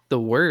 that's not the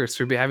worst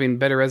for having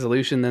better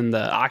resolution than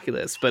the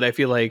Oculus, but I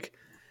feel like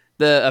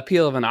the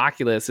appeal of an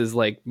Oculus is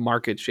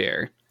market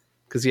share,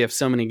 because you have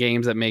so many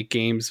games that make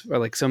games,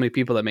 or so many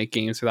people that make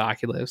games for the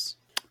Oculus.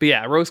 But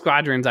yeah, Rogue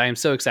Squadrons I am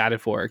so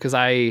excited for, because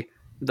I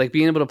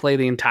being able to play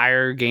the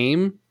entire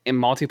game in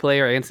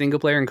multiplayer and single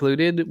player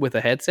included with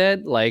a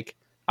headset.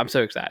 I'm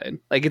so excited.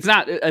 It's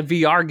not a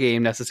VR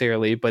game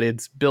necessarily, but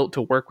it's built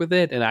to work with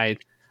it, and I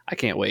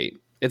can't wait.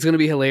 It's going to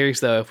be hilarious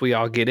though if we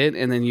all get it,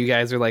 and then you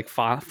guys are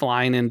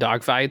flying in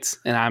dogfights,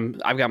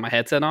 and I've got my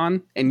headset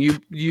on, and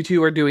you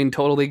two are doing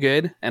totally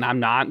good, and I'm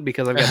not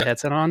because I've got the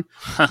headset on.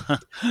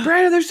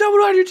 Brandon, there's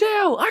someone on your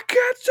tail. I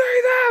can't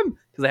see them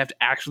because I have to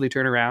actually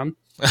turn around.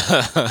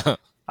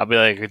 I'll be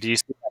like, "Do you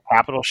see that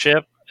capital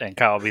ship?" And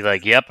Kyle will be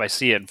like, "Yep, I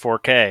see it in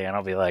 4K." And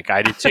I'll be like,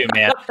 "I do too,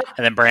 man."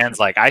 And then Brand's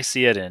like, "I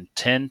see it in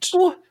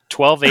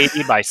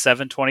 1280 by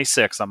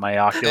 726 on my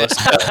Oculus."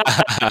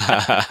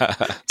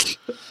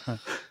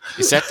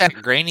 Is that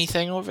grainy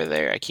thing over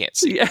there? I can't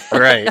see. Yeah.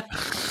 Right.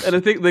 And I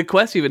think the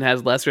Quest even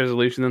has less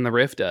resolution than the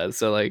Rift does.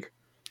 So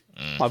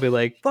I'll be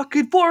like,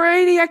 fucking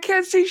 480, I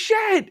can't see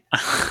shit.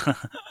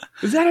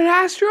 Is that an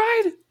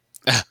asteroid?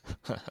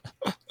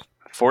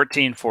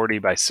 1440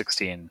 by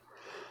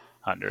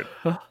 1600.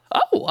 Oh,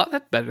 well,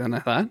 that's better than I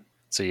thought.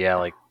 So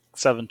yeah,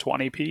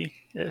 720p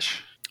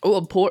ish.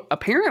 Oh,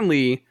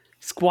 apparently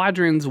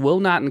Squadrons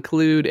will not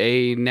include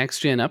a next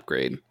gen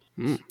upgrade.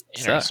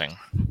 Interesting.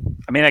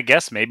 I mean, I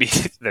guess maybe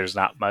there's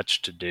not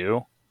much to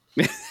do.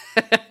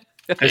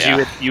 Because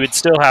you would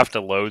still have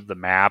to load the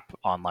map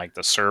on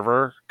the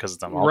server because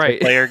it's a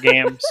multiplayer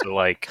game. So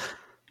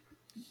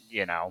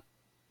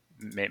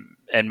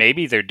and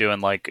maybe they're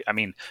doing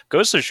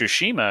Ghost of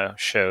Tsushima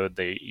showed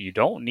that you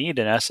don't need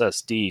an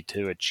SSD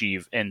to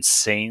achieve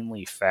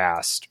insanely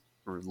fast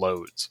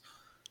loads.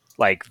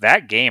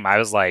 That game, I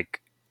was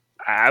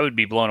I would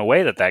be blown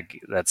away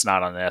that's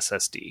not on an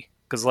SSD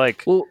because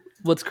well,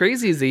 what's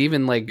crazy is they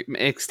even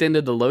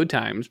extended the load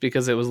times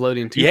because it was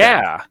loading too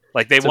fast.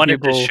 They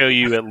wanted to show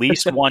you at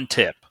least one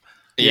tip.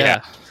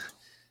 Yeah.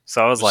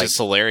 So I was it's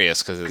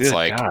hilarious because it's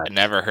I God.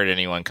 never heard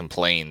anyone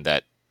complain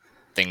that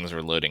things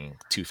were loading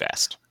too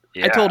fast.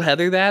 Yeah. I told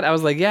Heather that. I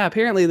was like, yeah,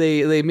 apparently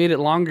they made it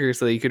longer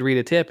so that you could read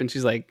a tip. And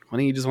she's like, why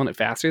don't you just want it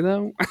faster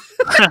though?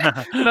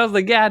 And I was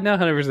like, yeah, no,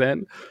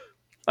 100%.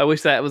 I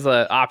wish that was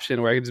an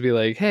option where I could just be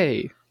like,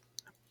 hey,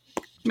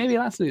 maybe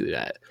let's do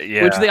that.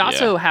 Yeah, which they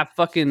also have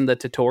fucking the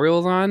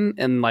tutorials on,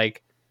 and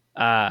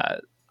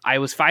I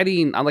was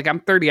fighting. I'm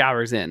 30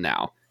 hours in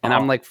now, and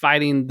I'm like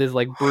fighting this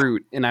like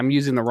brute, and I'm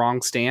using the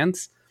wrong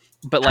stance.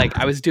 But like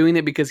I was doing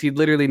it because he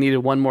literally needed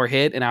one more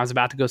hit, and I was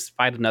about to go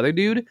fight another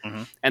dude,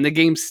 and the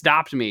game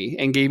stopped me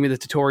and gave me the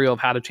tutorial of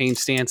how to change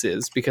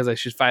stances because I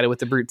should fight it with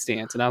the brute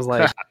stance. And I was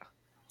like,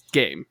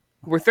 "Game,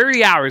 we're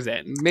 30 hours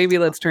in. Maybe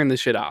let's turn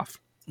this shit off."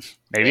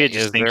 Maybe it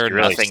just is thinks there you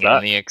really nothing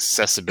suck. in the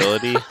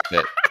accessibility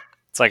that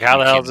It's like, how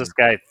the hell is this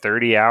guy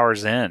 30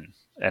 hours in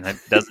and it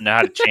doesn't know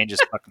how to change his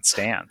fucking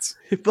stance?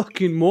 You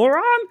fucking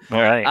moron!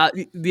 All right.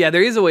 Yeah,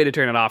 there is a way to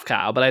turn it off,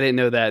 Kyle, but I didn't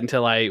know that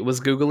until I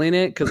was googling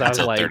it because I was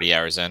until like, 30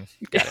 hours in?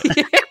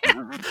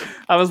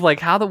 I was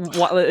like,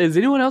 is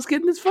anyone else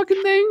getting this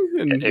fucking thing?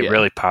 And It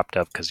really popped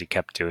up because he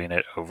kept doing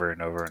it over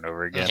and over and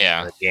over again.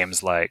 Yeah. The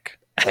game's like,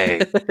 hey,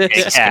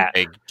 Does cat.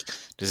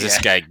 this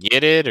guy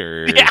get it,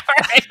 or Yeah,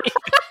 right.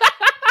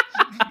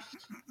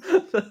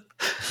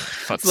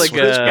 what's like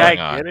what's a- going Guy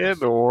on? get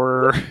it,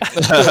 or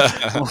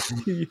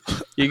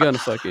you gonna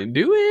fucking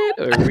do it,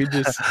 or we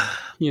just,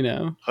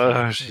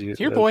 oh shit,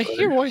 Here, boy.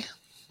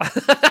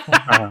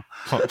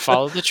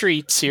 Follow the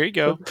treats. Here you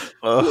go.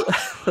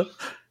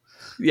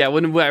 Yeah.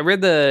 When I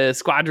read the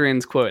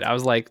Squadrons quote, I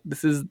was like, I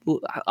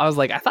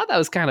thought that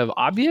was kind of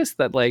obvious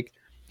that like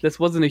this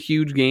wasn't a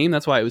huge game,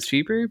 that's why it was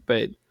cheaper,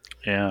 but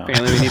Yeah.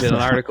 apparently we needed an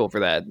article for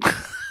that.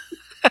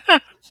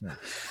 Here,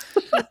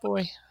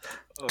 boy.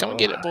 Come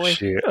get it, boy.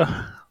 Shit.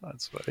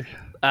 That's funny.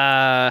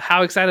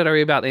 How excited are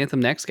we about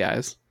Anthem Next,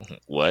 guys?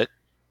 What?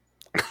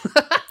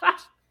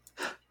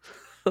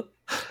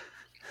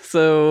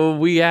 So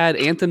we had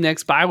Anthem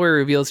Next. Bioware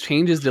reveals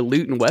changes to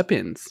loot and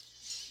weapons.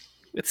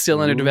 It's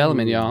still under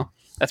development, y'all.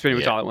 That's pretty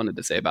much all I wanted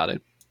to say about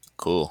it.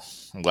 Cool.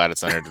 I'm glad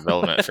it's under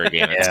development for a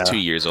game that's 2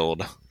 years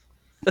old.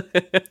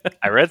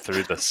 I read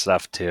through the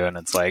stuff too, and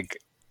it's like,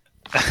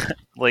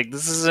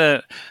 this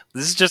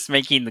is just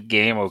making the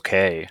game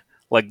okay.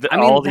 Like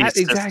all these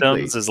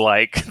systems is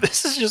like,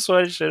 this is just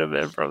what it should have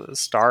been from the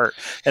start.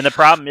 And the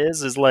problem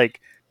is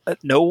like,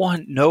 no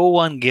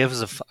one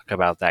gives a fuck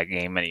about that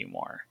game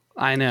anymore.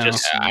 I know.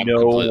 Just I'm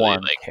no completely,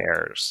 one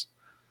cares.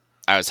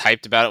 I was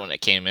hyped about it when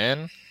it came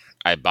in.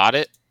 I bought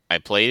it, I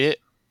played it,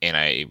 and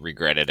I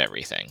regretted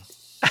everything.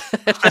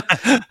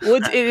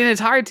 Well, it's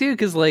hard too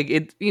because like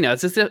it's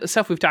just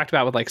stuff we've talked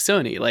about with like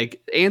Sony.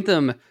 Like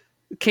Anthem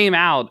came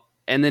out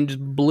and then just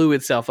blew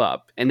itself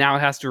up, and now it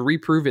has to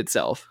reprove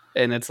itself.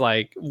 And it's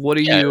like, what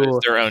are It you? was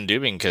their own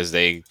doing because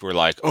they were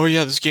like, "Oh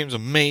yeah, this game's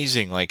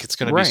amazing! Like it's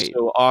gonna be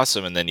so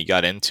awesome." And then you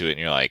got into it, and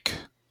you're like,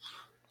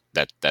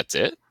 "That's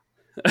it."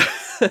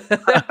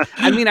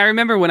 I mean, I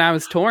remember when I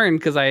was torn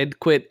because I had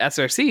quit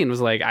SRC and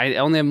was like, I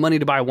only have money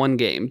to buy one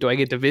game. Do I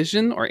get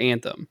Division or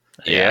Anthem?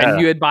 Yeah. And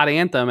you had bought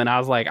Anthem, and I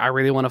was like, I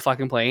really want to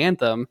fucking play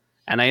Anthem.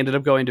 And I ended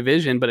up going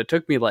Division, but it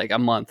took me like a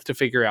month to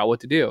figure out what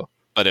to do.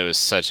 But it was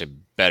such a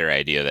better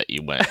idea that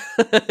you went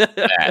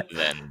that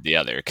than the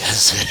other,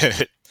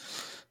 because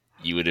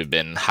you would have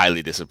been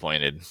highly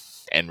disappointed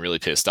and really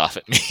pissed off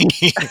at me.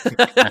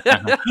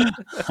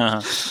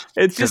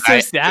 It's just so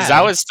sad. Because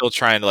I was still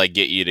trying to like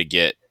get you to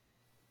get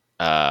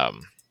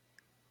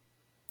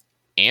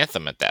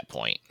Anthem at that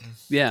point.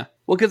 Yeah.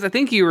 Well, because I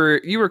think you were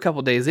a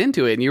couple days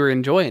into it and you were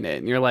enjoying it,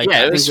 and you're like, Yeah, I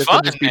it think was this fun,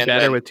 would just be and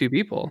better then- with two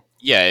people.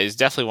 Yeah, it's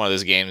definitely one of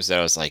those games that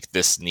I was like,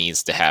 this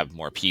needs to have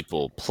more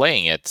people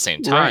playing at the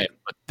same time. Right.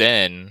 But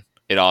then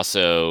it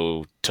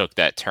also took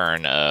that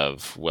turn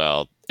of,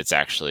 well, it's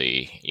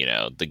actually,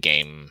 the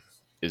game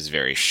is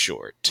very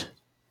short.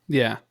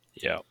 Yeah.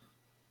 Yeah.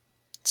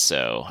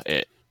 So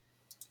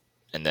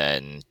and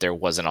then there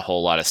wasn't a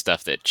whole lot of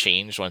stuff that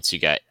changed once you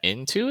got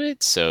into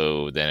it.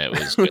 So then it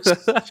was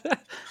just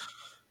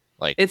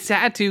like, It's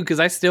sad too because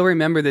I still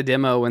remember the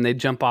demo when they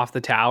jump off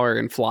the tower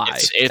and fly,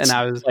 it's and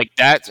I was like,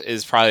 that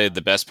is probably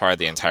the best part of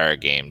the entire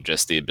game,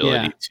 just the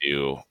ability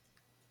to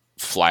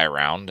fly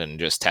around and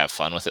just have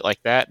fun with it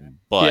like that.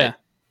 But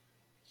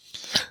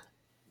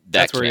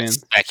that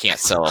can't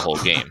sell a whole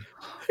game.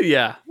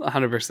 Yeah,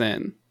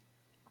 100%.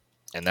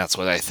 And that's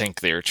what I think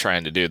they're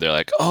trying to do. They're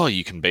like, oh,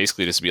 you can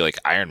basically just be like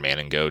Iron Man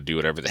and go do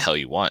whatever the hell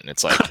you want. And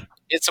it's like,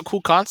 it's a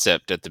cool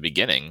concept at the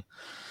beginning.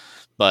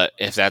 But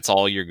if that's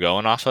all you're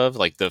going off of,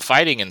 like the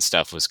fighting and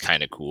stuff was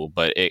kind of cool,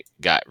 but it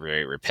got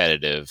very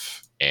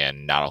repetitive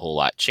and not a whole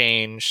lot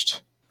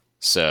changed.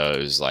 So it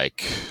was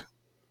like,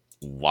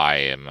 why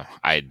am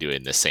I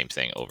doing the same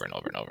thing over and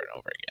over and over and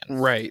over again?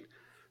 Right.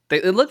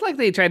 It looked like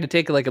they tried to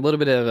take like a little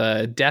bit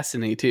of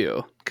Destiny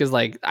too, because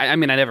like I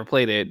mean I never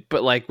played it,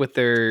 but like with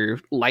their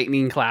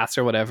lightning class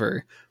or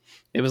whatever,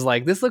 it was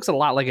like this looks a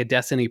lot like a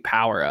Destiny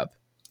power up.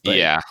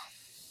 Yeah,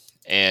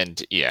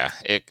 and yeah,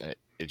 it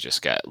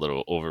just got a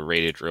little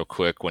overrated real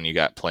quick when you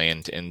got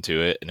playing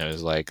into it, and it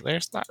was like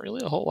there's not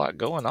really a whole lot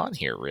going on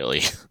here,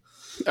 really.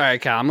 All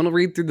right, Kyle, I'm gonna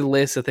read through the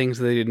list of things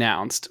that they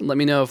announced. Let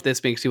me know if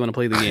this makes you want to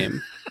play the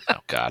game. Oh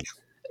God,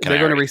 They're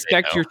going to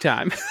respect your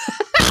time.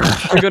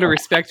 They're going to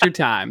respect your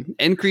time.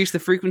 Increase the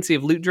frequency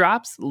of loot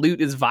drops. Loot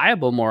is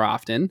viable more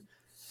often.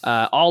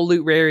 All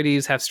loot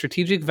rarities have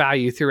strategic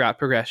value throughout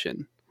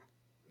progression.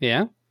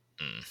 Yeah?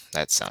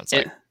 That sounds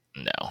like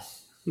no.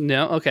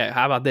 No? Okay,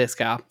 how about this,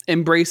 Kyle?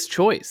 Embrace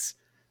choice.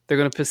 They're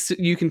going to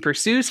you can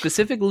pursue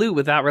specific loot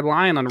without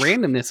relying on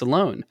randomness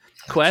alone.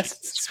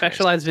 Quests,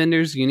 specialized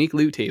vendors, unique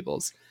loot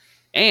tables.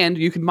 And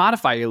you can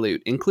modify your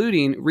loot,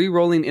 including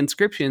re-rolling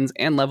inscriptions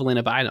and leveling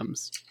up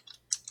items.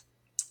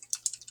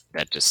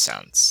 That just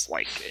sounds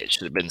like it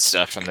should have been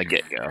stuff from the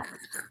get-go.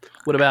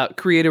 What about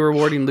create a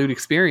rewarding loot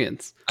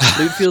experience?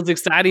 Loot feels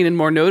exciting and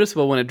more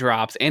noticeable when it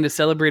drops, and is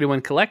celebrated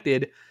when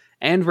collected.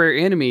 And rare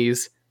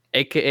enemies,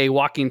 aka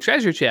walking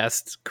treasure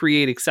chests,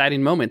 create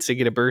exciting moments to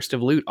get a burst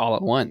of loot all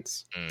at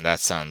once.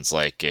 That sounds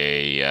like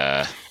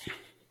a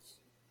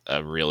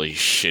really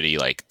shitty,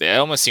 like, it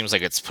almost seems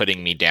like it's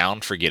putting me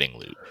down for getting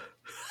loot.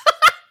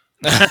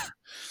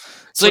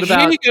 It's like,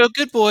 here you go,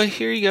 good boy,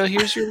 here you go,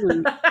 here's your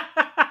loot.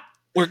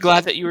 We're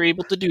glad that you were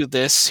able to do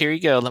this. Here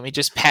you go. Let me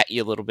just pat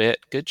you a little bit.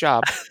 Good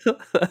job.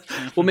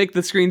 We'll make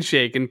the screen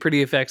shake and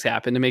pretty effects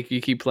happen to make you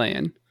keep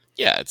playing.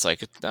 Yeah, it's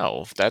like,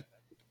 no, that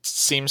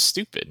seems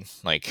stupid.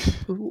 Like,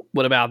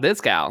 what about this,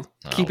 Gal?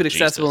 Keep it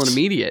accessible and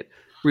immediate.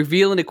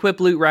 Reveal and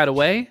equip loot right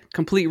away.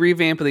 Complete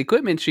revamp of the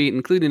equipment sheet,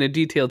 including a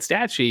detailed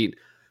stat sheet.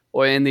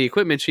 And the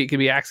equipment sheet can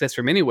be accessed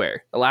from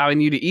anywhere, allowing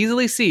you to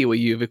easily see what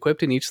you've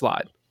equipped in each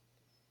slot.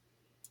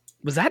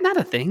 Was that not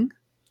a thing?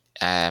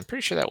 I'm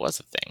pretty sure that was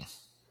a thing.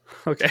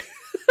 Okay.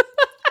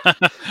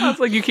 It's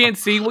like you can't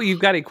see what you've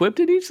got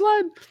equipped in each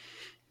slide?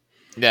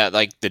 Yeah,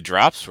 like the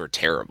drops were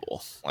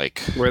terrible.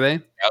 Like, were they?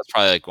 That was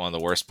probably like one of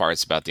the worst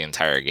parts about the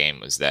entire game,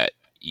 was that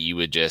you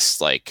would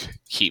just like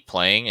keep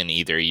playing and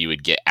either you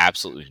would get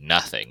absolutely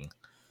nothing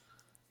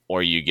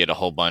or you get a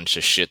whole bunch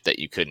of shit that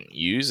you couldn't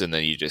use and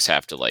then you just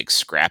have to like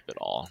scrap it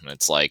all. And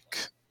it's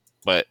like,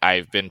 but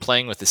I've been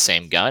playing with the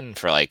same gun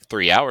for like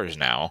 3 hours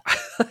now.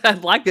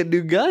 I'd like a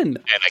new gun. And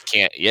I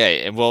can't,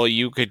 yeah. Well,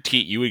 you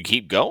would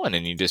keep going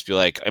and you'd just be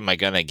like, am I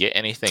going to get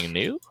anything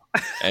new?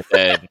 And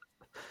then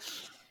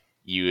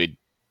you would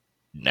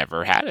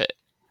never have it.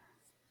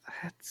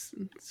 That's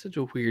such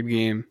a weird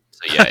game.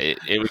 So yeah,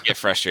 it would get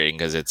frustrating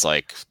because it's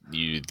like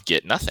you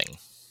get nothing.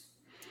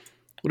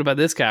 What about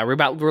this guy? We're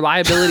about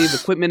reliability of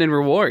equipment and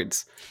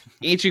rewards.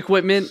 Each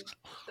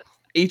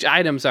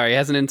item,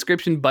 has an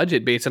inscription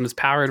budget based on its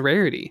power and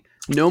rarity.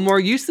 No more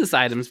useless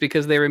items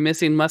because they were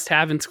missing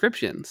must-have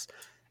inscriptions.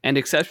 And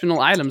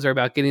exceptional items are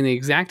about getting the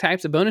exact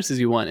types of bonuses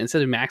you want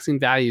instead of maxing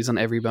values on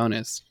every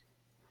bonus.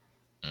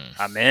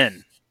 I'm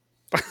in.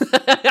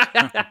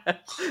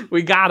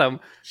 We got him.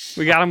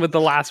 We got him with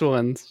the last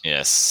ones.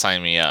 Yes,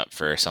 sign me up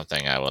for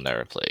something I will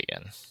never play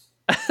again.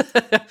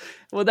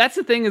 Well, that's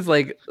the thing is,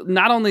 like,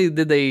 not only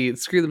did they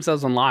screw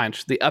themselves on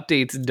launch, the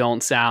updates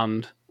don't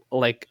sound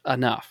like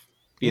enough.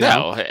 You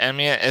know? I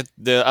mean,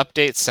 the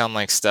updates sound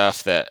like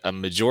stuff that a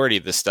majority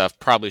of the stuff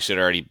probably should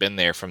have already been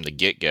there from the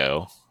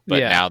get-go. But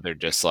now they're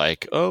just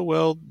like, oh,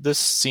 well, this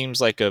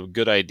seems like a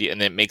good idea.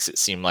 And it makes it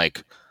seem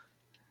like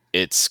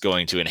it's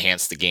going to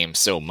enhance the game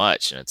so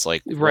much. And it's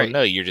like, well,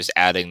 no, you're just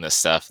adding the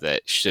stuff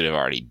that should have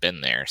already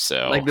been there.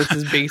 So, like, this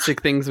is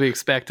basic things we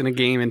expect in a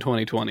game in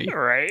 2020.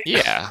 Right.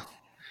 Yeah.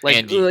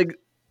 Like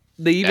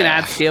they even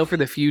add scale for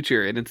the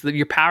future. And it's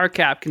your power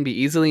cap can be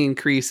easily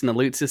increased and the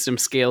loot system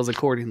scales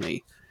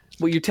accordingly.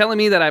 Well, you're telling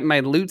me that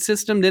my loot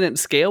system didn't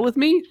scale with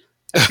me?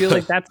 I feel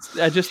like that's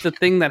just a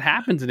thing that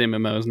happens in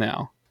MMOs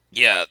now.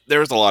 Yeah,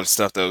 there was a lot of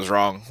stuff that was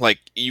wrong. Like,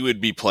 you would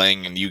be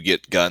playing and you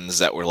get guns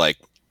that were like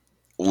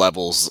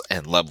levels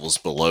and levels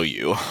below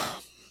you.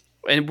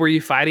 And were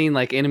you fighting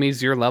like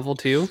enemies your level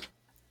too?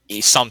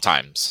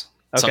 Sometimes.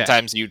 Okay.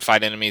 Sometimes you'd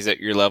find enemies at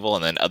your level,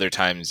 and then other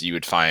times you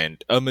would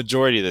find, a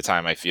majority of the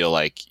time, I feel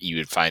like you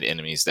would find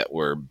enemies that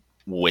were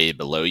way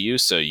below you.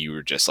 So you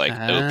were just like,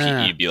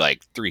 OP, you'd be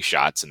like 3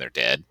 shots and they're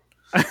dead.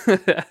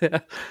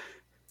 Because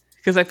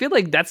I feel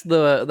like that's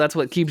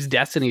what keeps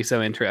Destiny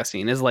so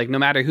interesting, is like no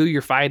matter who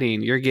you're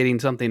fighting, you're getting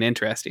something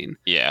interesting.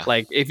 Yeah.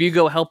 Like if you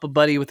go help a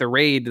buddy with a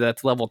raid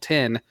that's level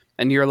 10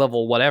 and you're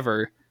level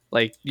whatever,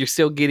 like you're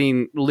still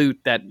getting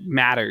loot that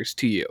matters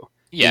to you.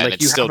 Yeah, and, like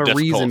and it's still a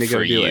reason to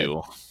go do it.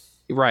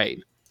 Right.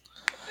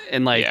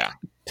 And like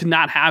to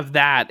not have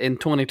that in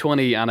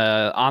 2020 on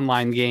a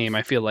online game,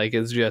 I feel like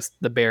is just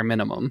the bare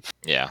minimum.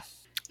 Yeah.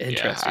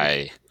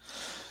 Interesting.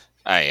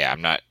 Yeah,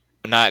 I'm not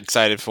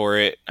excited for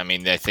it. I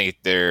mean, I think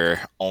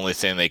their only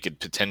thing they could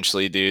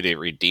potentially do to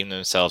redeem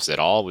themselves at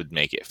all would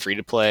make it free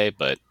to play,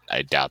 but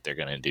I doubt they're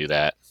going to do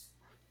that.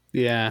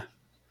 Yeah.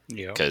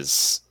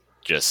 Because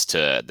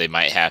they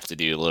might have to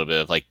do a little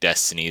bit of like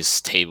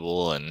Destiny's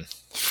table and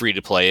free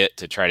to play it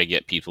to try to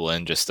get people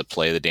in just to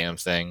play the damn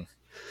thing.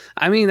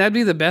 I mean, that'd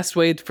be the best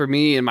way for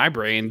me in my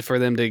brain for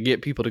them to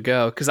get people to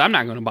go, because I'm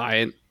not going to buy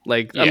it.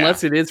 Like,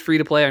 unless it is free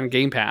to play on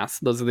Game Pass.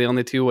 Those are the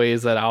only 2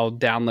 ways that I'll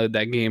download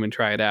that game and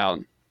try it out.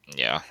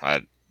 Yeah,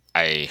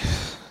 I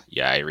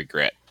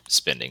regret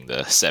spending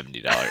the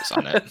 $70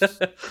 on it.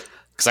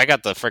 Because I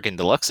got the freaking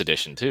deluxe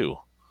edition too.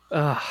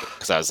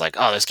 Because I was like,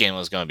 oh, this game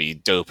was going to be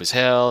dope as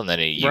hell. And then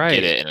you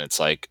get it and it's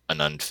like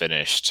an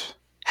unfinished,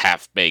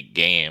 half-baked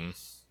game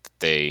that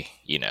they,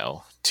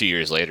 2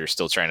 years later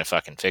still trying to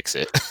fucking fix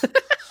it.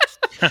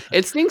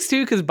 It stinks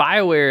too, because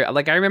BioWare,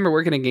 like I remember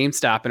working at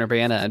GameStop in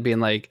Urbana and being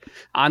like,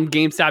 on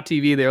GameStop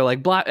TV, they were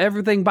like,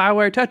 everything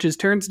BioWare touches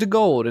turns to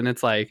gold. And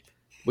it's like,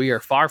 We are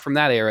far from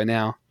that era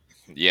now.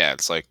 Yeah,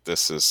 it's like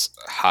this is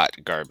hot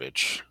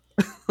garbage.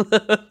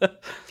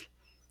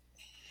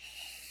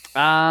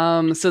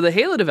 So the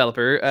Halo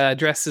developer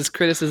addresses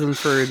criticism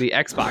for the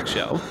Xbox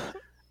show.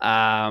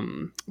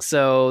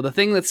 So the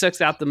thing that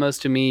sticks out the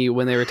most to me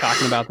when they were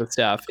talking about this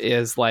stuff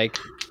is like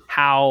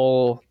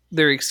how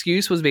their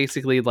excuse was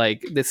basically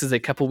like, this is a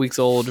couple weeks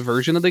old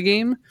version of the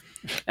game.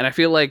 And I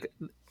feel like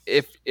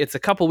if it's a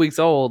couple weeks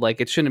old, like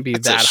it shouldn't be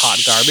that hot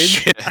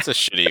garbage. That's a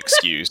shitty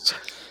excuse.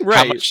 Right.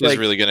 How much is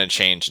really going to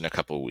change in a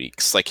couple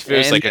weeks? Like if it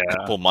was like a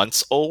couple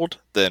months old,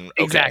 then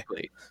okay.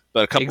 Exactly.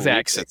 But a couple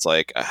weeks, it's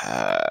like,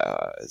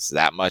 is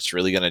that much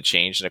really going to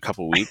change in a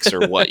couple weeks?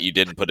 Or what, you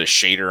didn't put a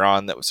shader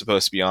on that was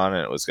supposed to be on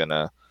and it was going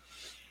to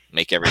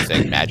make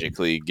everything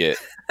magically get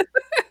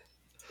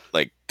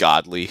like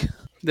godly?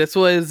 This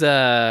was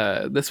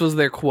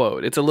their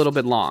quote. It's a little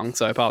bit long,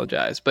 so I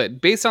apologize.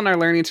 But based on our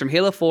learnings from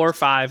Halo 4,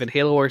 5, and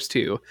Halo Wars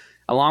 2,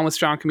 along with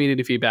strong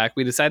community feedback,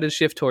 we decided to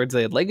shift towards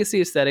the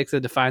legacy aesthetics that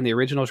define the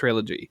original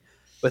trilogy.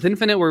 With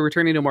Infinite, we're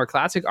returning to a more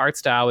classic art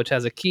style, which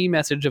has a key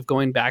message of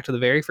going back to the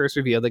very first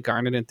reveal that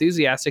garnered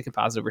enthusiastic and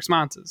positive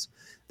responses.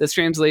 This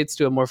translates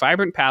to a more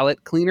vibrant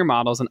palette, cleaner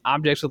models, and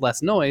objects with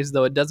less noise,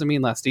 though it doesn't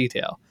mean less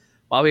detail.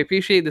 While we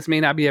appreciate this may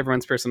not be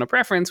everyone's personal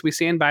preference, we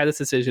stand by this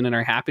decision and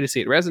are happy to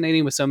see it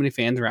resonating with so many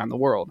fans around the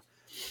world.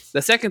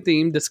 The second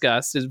theme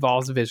discussed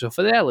involves visual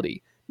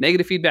fidelity.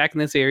 Negative feedback in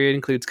this area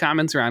includes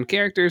comments around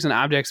characters and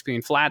objects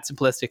being flat,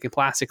 simplistic, and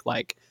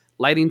plastic-like,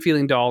 lighting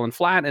feeling dull and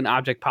flat, and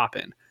object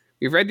pop-in.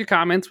 We've read your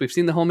comments, we've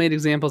seen the homemade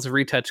examples of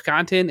retouched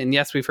content, and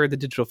yes, we've heard the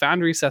Digital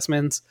Foundry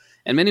assessments.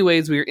 In many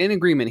ways, we are in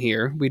agreement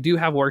here. We do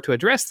have work to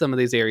address some of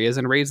these areas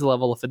and raise the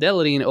level of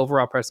fidelity and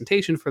overall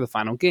presentation for the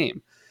final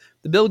game.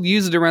 The build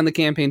used to run the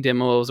campaign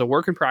demo was a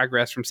work in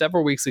progress from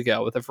several weeks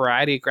ago, with a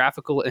variety of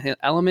graphical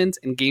elements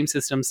and game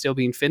systems still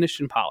being finished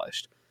and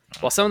polished.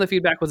 While some of the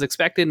feedback was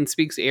expected and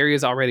speaks to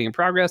areas already in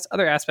progress,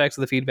 other aspects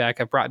of the feedback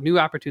have brought new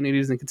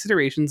opportunities and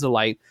considerations to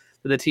light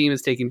that the team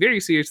is taking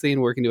very seriously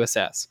and working to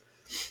assess.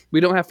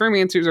 We don't have firm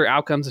answers or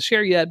outcomes to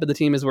share yet, but the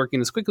team is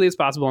working as quickly as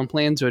possible and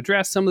plans to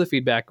address some of the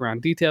feedback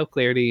around detail,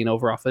 clarity, and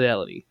overall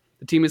fidelity.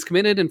 The team is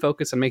committed and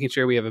focused on making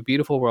sure we have a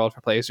beautiful world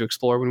for players to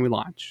explore when we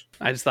launch.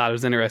 I just thought it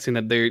was interesting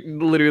that they're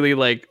literally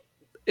like,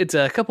 it's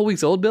a couple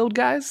weeks old build,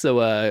 guys,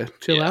 so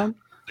chill out.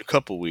 A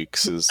couple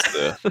weeks is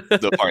the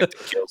part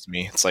that kills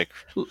me. It's like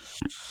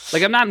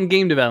I'm not in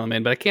game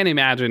development, but I can't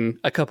imagine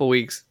a couple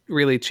weeks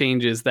really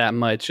changes that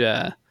much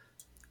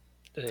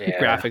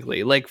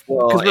graphically. Like,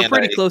 because we're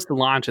pretty close to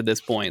launch at this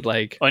point.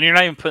 Like, and you're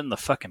not even putting the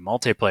fucking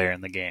multiplayer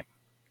in the game.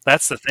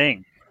 That's the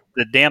thing.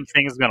 The damn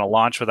thing is going to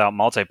launch without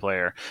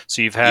multiplayer.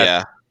 So you've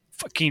had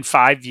fucking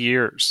 5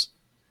 years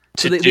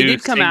to do they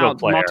did come out.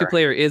 Player.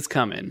 Multiplayer is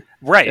coming.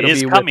 Right, it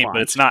is coming,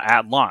 but it's not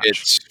at launch.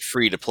 It's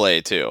free to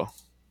play too.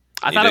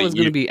 I thought it was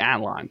going to be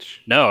at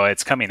launch. No,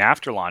 it's coming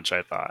after launch,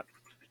 I thought.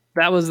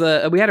 That was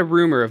we had a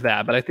rumor of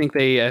that, but I think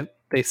they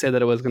said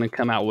that it was going to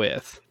come out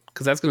with,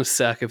 because that's going to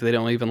suck if they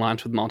don't even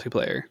launch with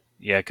multiplayer.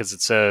 Yeah, because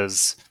it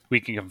says,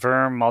 we can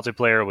confirm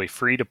multiplayer will be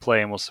free to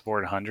play and will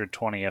support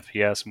 120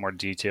 FPS. More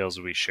details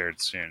will be shared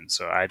soon.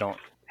 So I don't...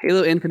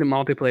 Halo Infinite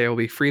multiplayer will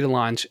be free to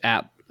launch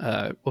at...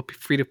 will be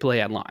free to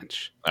play at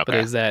launch. Okay. But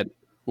is that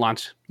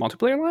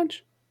multiplayer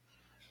launch?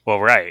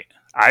 Well, right.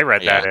 I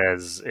read that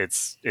as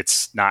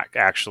it's not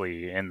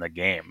actually in the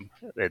game.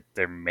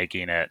 They're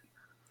making it...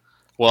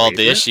 Well,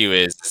 the issue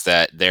is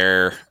that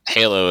their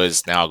Halo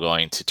is now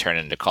going to turn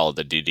into Call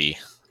of Duty,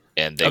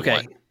 and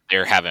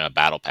they're having a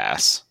battle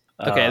pass.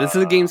 Okay, this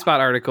is a GameSpot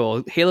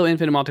article. Halo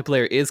Infinite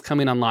multiplayer is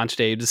coming on launch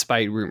day,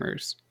 despite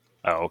rumors.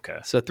 Oh, okay.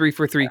 So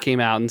 343 came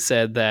out and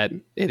said that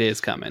it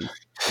is coming.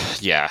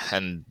 Yeah,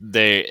 and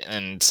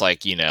it's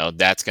like,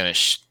 that's gonna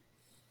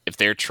if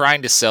they're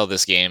trying to sell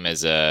this game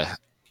as a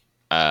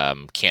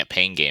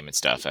campaign game and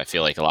stuff, I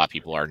feel like a lot of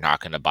people are not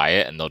going to buy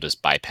it, and they'll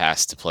just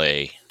bypass to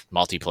play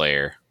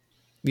multiplayer.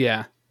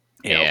 Yeah,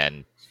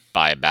 and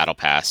buy a battle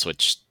pass,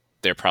 which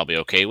they're probably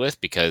okay with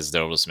because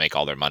they'll just make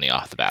all their money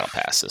off the battle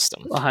pass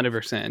system.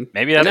 100%.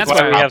 Maybe that's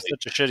why we have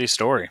such a shitty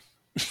story.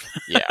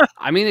 Yeah.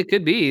 I mean, it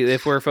could be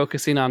if we're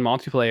focusing on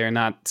multiplayer and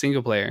not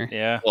single player.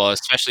 Yeah. Well,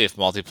 especially if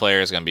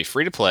multiplayer is going to be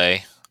free to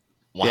play,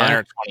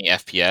 120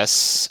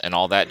 FPS and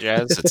all that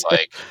jazz. It's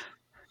like...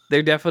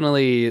 They're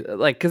definitely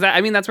like, because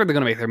I mean, that's where they're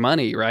going to make their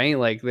money, right?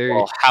 Like,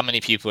 how many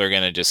people are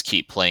going to just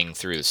keep playing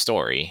through the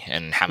story,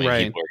 and how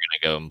many people are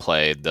going to go and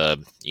play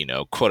the,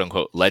 quote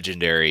unquote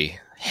legendary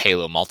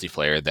Halo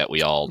multiplayer that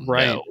we all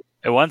know?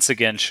 It once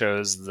again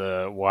shows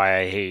why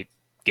I hate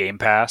Game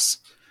Pass,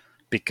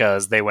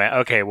 because they went,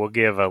 okay, we'll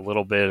give a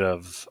little bit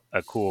of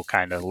a cool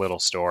kind of little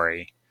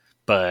story,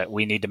 but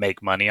we need to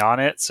make money on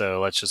it, so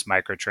let's just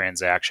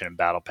microtransaction and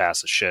battle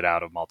pass the shit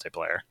out of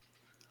multiplayer.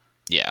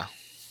 Yeah.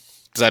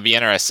 Because I'd be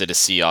interested to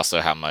see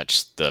also how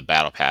much the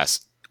battle pass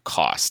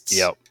costs.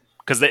 Yep.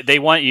 Because they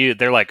want you,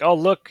 they're like, oh,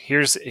 look,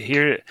 here.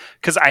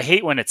 Because I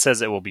hate when it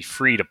says it will be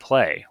free to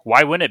play.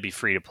 Why wouldn't it be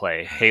free to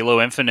play? Halo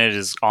Infinite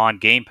is on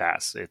Game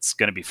Pass. It's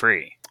going to be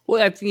free.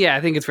 Well, I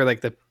think it's for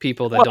like the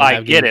people that don't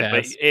have Game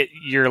Pass.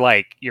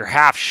 But you're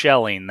half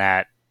shelling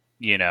that,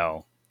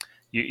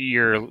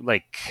 you're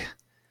like,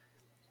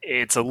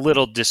 it's a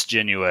little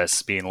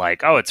disingenuous being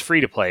like, oh, it's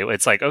free to play.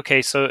 It's like,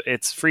 okay, so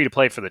it's free to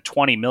play for the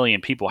 20 million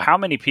people. How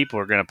many people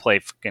are going to play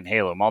fucking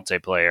Halo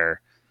multiplayer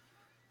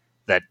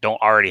that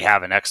don't already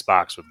have an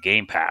Xbox with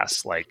Game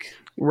Pass? Like,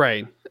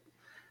 right.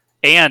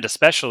 And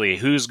especially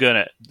who's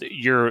going to,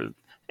 you're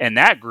in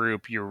that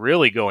group, you're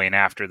really going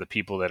after the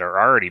people that are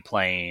already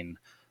playing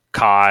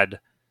COD,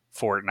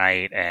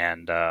 Fortnite,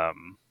 and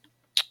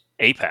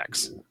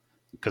Apex.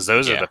 Because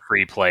those are the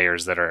free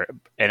players that are,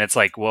 and it's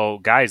like, well,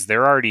 guys,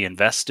 they're already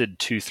invested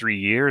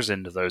 2-3 years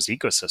into those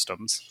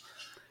ecosystems.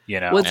 You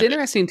know, well, it's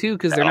interesting too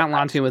because they're not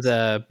launching with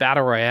a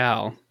battle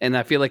royale, and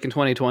I feel like in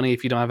 2020,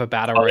 if you don't have a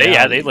battle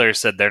royale, they literally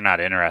said they're not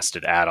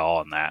interested at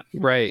all in that.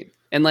 Right,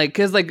 and like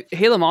because like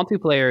Halo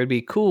multiplayer would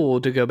be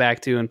cool to go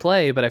back to and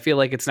play, but I feel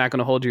like it's not going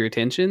to hold your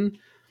attention.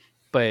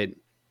 But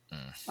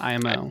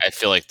IMO, I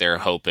feel like they're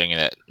hoping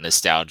that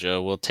nostalgia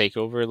will take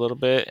over a little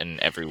bit, and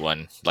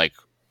everyone like.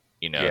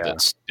 That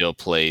still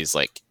plays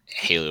like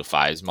Halo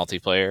 5's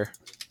multiplayer.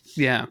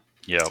 Yeah.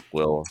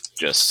 Will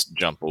just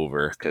jump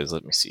over because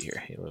let me see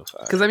here, Halo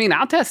 5. Because I mean,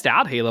 I'll test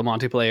out Halo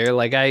multiplayer.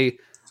 Like I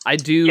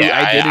did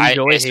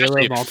enjoy Halo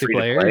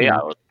multiplayer.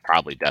 I would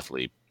probably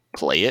definitely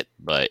play it,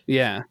 but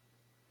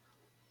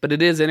but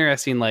it is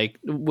interesting. Like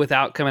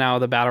without coming out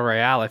with a battle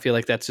royale, I feel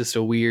like that's just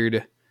a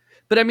weird.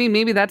 But I mean,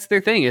 maybe that's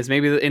their thing. Is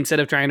maybe instead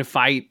of trying to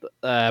fight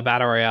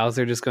battle royales,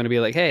 they're just going to be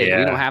like, "Hey,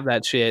 we don't have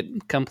that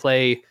shit. Come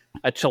play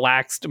a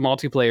chillaxed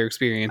multiplayer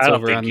experience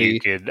over on the."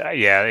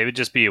 It would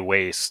just be a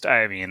waste.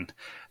 I mean,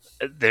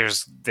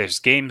 there's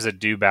games that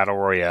do battle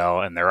royale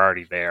and they're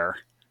already there.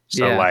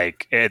 So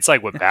like, it's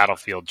like what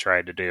Battlefield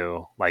tried to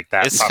do. Like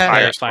that it's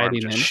kind of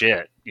fighting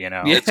shit. You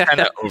know, it's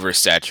kind of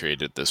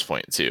oversaturated at this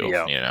point too.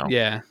 Yeah. You know,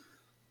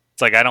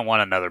 it's like I don't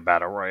want another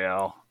battle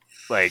royale.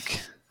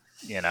 Like.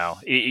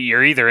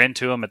 You're either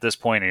into them at this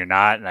point or you're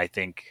not, and I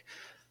think,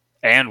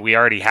 and we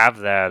already have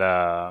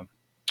that.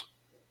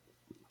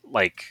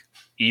 Like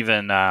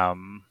even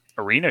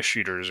arena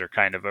shooters are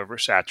kind of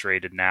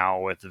oversaturated now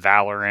with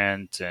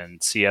Valorant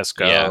and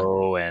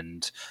CS:GO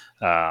and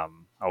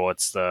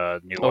what's the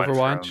new Overwatch?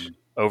 one? From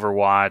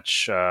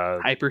Overwatch,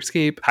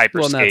 Hyperscape.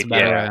 Well, that's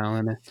royale,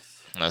 isn't it?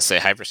 Let's say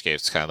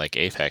Hyperscape's kind of like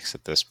Apex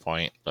at this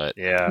point, but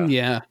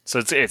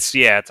So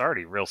it's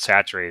already real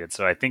saturated.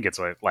 So I think it's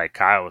what like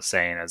Kyle was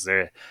saying is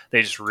they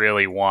just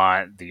really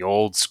want the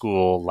old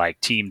school like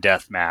team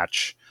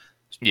deathmatch,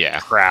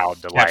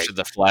 crowd to capture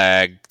the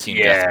flag, team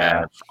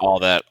deathmatch, all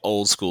that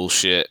old school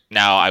shit.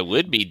 Now I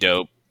would be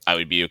dope. I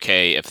would be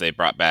okay if they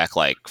brought back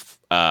like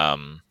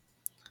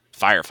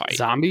Firefight.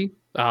 Zombie.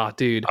 Oh,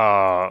 dude.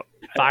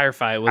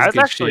 Firefight was. I was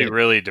actually shit.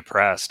 really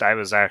depressed. I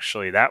was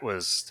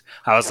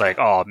like,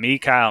 oh, me,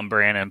 Kyle, and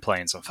Brandon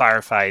playing some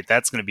Firefight.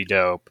 That's going to be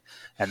dope.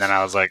 And then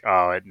I was like,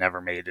 oh, it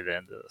never made it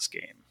into this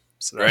game.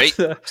 So right?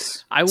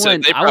 I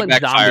went zombie on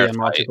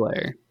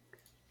multiplayer.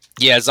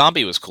 Yeah,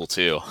 zombie was cool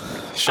too.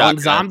 On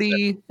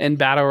zombie and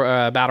battle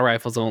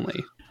rifles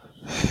only.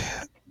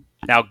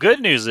 Now,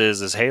 good news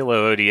is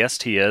Halo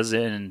ODST is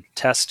in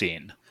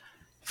testing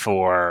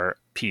for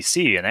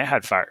PC, and it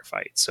had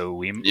Firefight,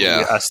 so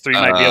us three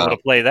might be able to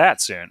play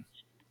that soon.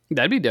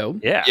 That'd be dope.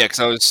 Yeah, because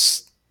I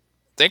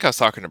was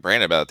talking to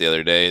Brandon about it the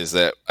other day. Is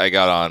that I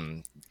got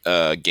on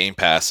Game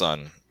Pass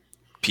on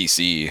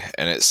PC,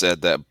 and it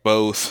said that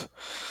both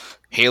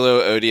Halo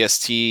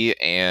ODST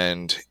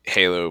and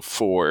Halo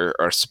 4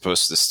 are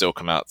supposed to still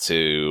come out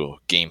to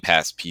Game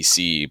Pass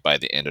PC by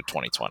the end of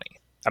 2020.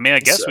 I mean, I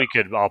guess we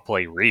could all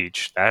play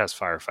Reach. That has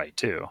Firefight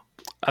too.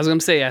 I was going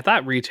to say, I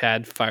thought Reach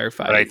had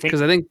Firefight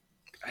because I think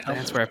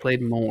that's where I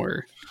played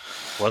more.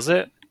 Was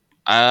it?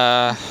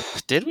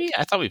 Did we?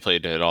 I thought we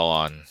played it all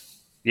on.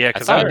 Yeah,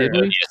 because I did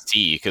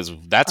ODST because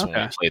that's when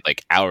we played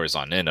like hours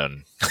on end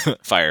on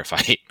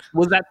Firefight.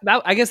 Was that?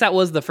 I guess that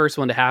was the first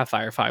one to have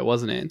Firefight,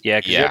 wasn't it?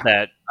 Yeah,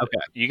 because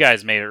you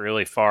guys made it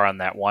really far on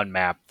that one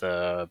map.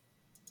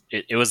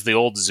 It was the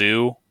old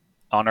zoo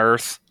on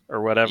Earth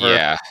or whatever.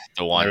 Yeah,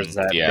 the one. There's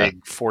that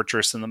big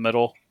fortress in the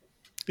middle.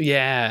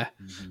 Yeah.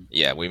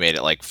 Yeah, we made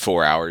it like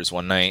 4 hours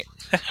one night.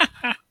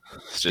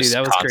 Dude,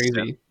 that was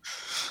crazy.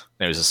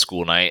 It was a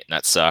school night, and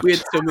that sucked. We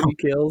had so many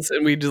kills,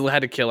 and we just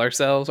had to kill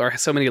ourselves, or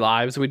so many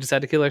lives, and we just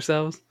had to kill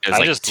ourselves. It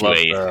was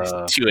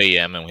like 2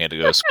 a.m., and we had to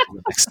go to school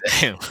the next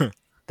day.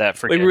 That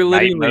freaking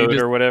night mode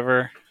or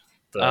whatever.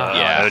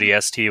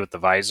 ODST with the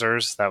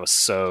visors. That was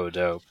so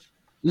dope.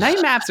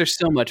 Night maps are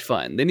so much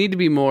fun. They need to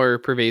be more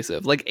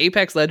pervasive. Like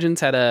Apex Legends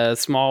had a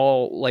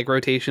small like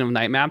rotation of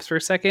night maps for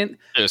a second,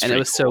 and it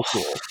was so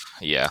cool.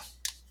 Yeah.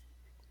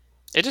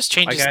 It just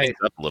changes things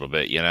up a little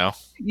bit, you know?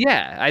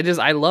 Yeah,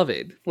 I love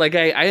it. Like,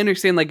 I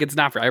understand, like, it's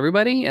not for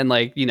everybody, and,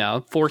 like, you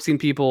know, forcing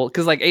people...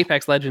 Because, like,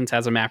 Apex Legends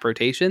has a map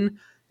rotation,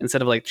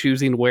 instead of, like,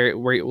 choosing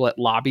what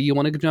lobby you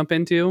want to jump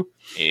into.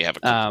 Yeah, you have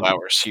a couple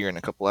hours here and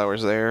a couple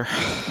hours there.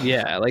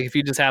 Yeah, like, if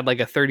you just had, like,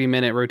 a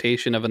 30-minute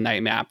rotation of a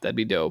night map, that'd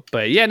be dope.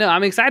 But, yeah, no,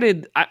 I'm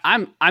excited.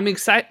 I'm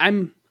excited.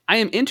 I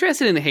am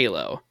interested in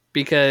Halo,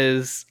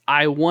 because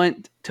I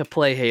want to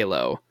play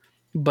Halo,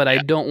 but I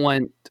don't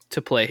want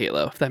to play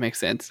Halo, if that makes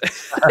sense.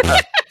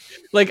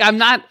 Like I'm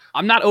not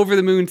over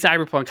the moon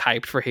cyberpunk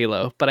hyped for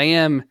Halo, but I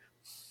am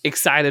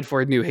excited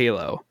for a new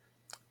Halo.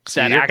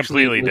 So you're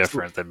completely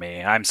different than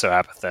me. I'm so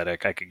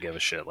apathetic. I could give a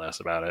shit less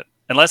about it.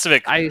 Unless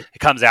if it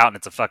comes out and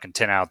it's a fucking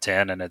 10 out of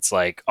 10 and it's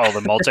like, oh, the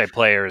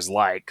multiplayer is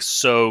like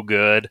so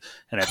good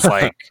and it's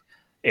like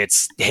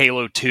it's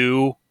Halo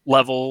 2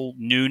 level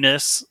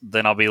newness,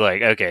 then I'll be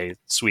like, okay,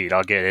 sweet,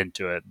 I'll get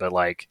into it. But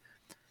like,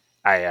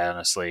 I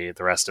honestly,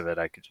 the rest of it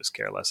I could just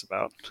care less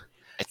about.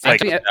 I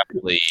think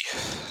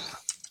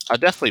I'll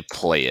definitely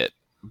play it,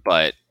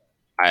 but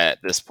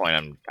at this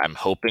point, I'm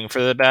hoping for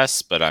the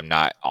best, but I'm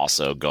not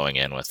also going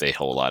in with a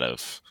whole lot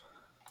of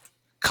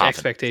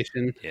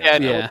expectation.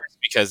 Yeah.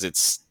 Because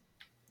it's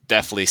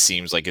definitely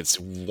seems like it's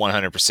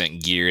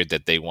 100% geared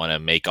that they want to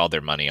make all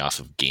their money off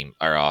of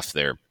off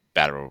their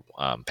battle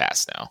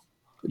pass now.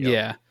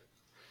 Yeah,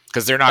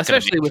 because they're not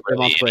especially with the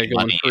multiplayer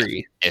going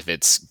free if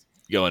it's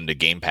going to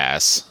Game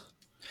Pass,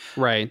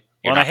 right?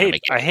 Well, I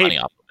hate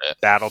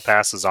battle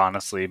passes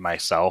honestly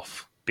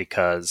myself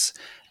because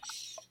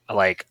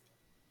like.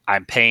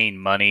 I'm paying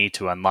money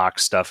to unlock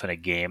stuff in a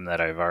game that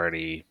I've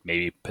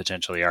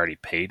potentially already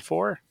paid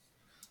for.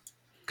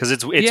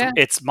 Because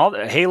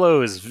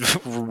Halo is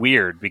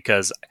weird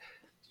because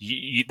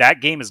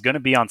that game is going to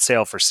be on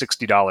sale for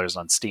 $60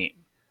 on Steam.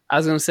 I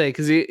was going to say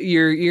because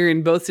you're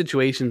in both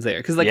situations there.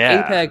 Because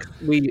Apex,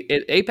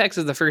 Apex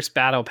is the first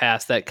battle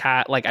pass that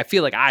I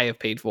feel like I have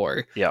paid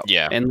for.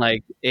 Yeah, and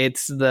like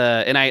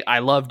I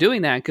love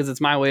doing that because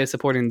it's my way of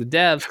supporting the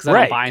devs because I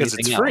don't buy anything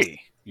it's else.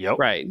 Free. Yep.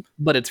 Right.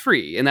 But it's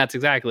free. And that's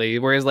exactly.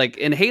 Whereas like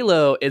in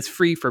Halo, it's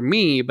free for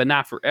me, but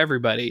not for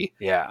everybody.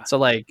 Yeah. So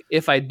like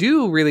if I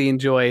do really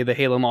enjoy the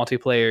Halo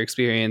multiplayer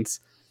experience,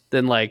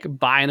 then like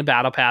buying a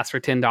battle pass for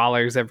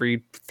 $10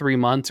 every 3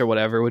 months or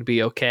whatever would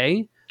be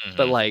okay. Mm-hmm.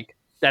 But like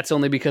that's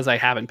only because I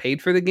haven't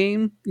paid for the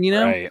game, you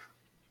know? Right.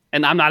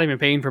 And I'm not even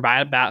paying for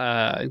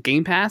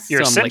Game Pass.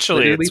 You're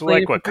essentially, it's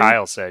like what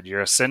Kyle said.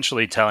 You're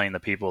essentially telling the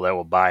people that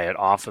will buy it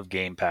off of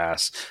Game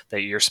Pass that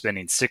you're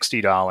spending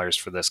 $60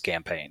 for this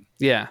campaign.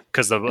 Yeah.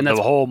 Because the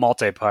whole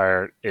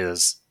multiplayer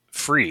is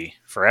free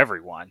for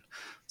everyone.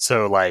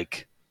 So,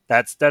 like,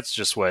 that's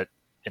just what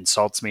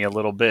insults me a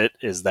little bit,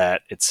 is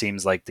that it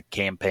seems like the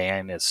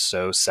campaign is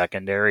so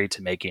secondary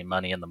to making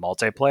money in the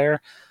multiplayer.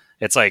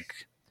 It's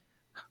like,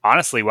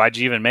 honestly, why'd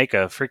you even make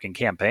a freaking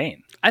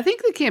campaign? I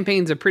think the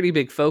campaign's a pretty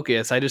big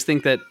focus. I just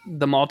think that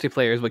the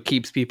multiplayer is what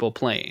keeps people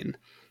playing.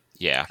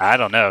 Yeah. I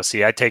don't know.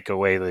 See, I take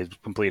away the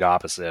complete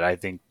opposite. I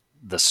think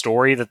the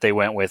story that they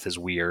went with is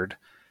weird.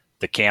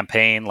 The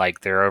campaign,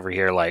 like, they're over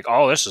here like,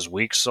 oh, this is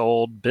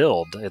weak-souled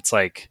build. It's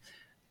like,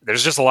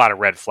 there's just a lot of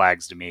red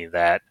flags to me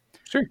that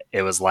sure.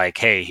 It was like,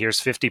 hey, here's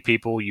 50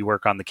 people, you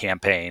work on the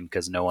campaign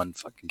because no one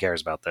fucking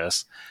cares about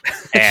this.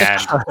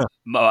 And,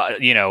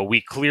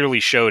 we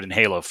clearly showed in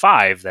Halo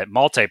 5 that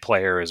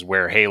multiplayer is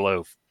where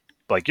Halo,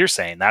 like you're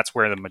saying, that's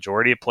where the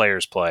majority of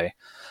players play.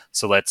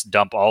 So let's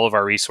dump all of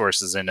our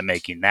resources into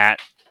making that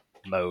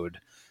mode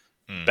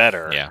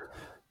better. Yeah.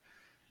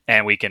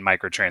 And we can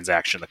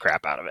microtransaction the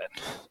crap out of it.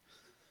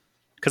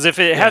 Because if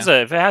it has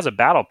a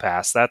battle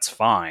pass, that's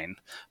fine.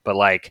 But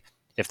like,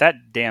 if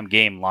that damn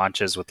game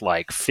launches with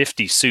like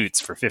 50 suits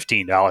for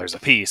 $15 a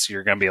piece,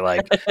 you're going to be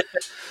like,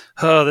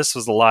 oh, this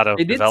was a lot of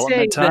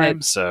development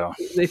time. So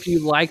if you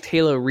liked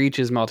Halo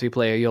Reach's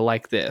multiplayer, you'll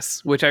like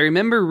this, which I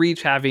remember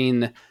Reach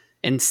having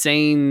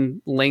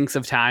insane lengths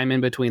of time in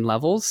between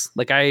levels.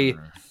 Like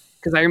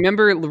because I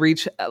remember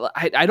Reach,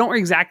 I don't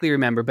exactly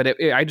remember, but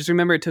I just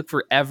remember it took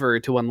forever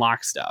to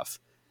unlock stuff.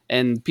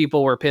 And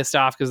people were pissed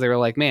off because they were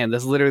like, man,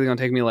 this is literally going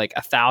to take me like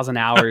 1,000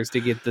 hours to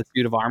get the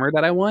suit of armor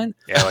that I want.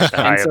 Yeah, like the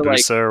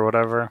Hayabusa or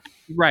whatever.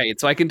 Right.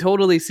 So I can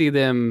totally see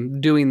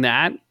them doing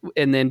that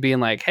and then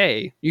being like,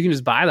 hey, you can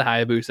just buy the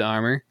Hayabusa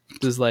armor.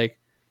 Just like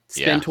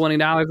spend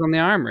 $20 on the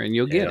armor and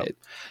you'll get it.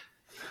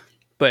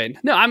 But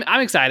no,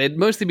 I'm excited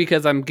mostly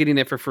because I'm getting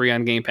it for free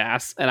on Game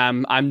Pass,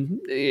 and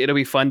it'll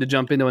be fun to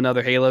jump into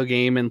another Halo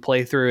game and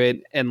play through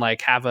it and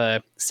like have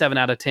a 7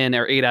 out of 10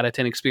 or 8 out of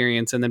 10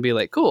 experience, and then be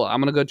like, cool, I'm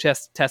gonna go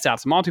test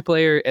out some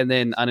multiplayer and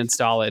then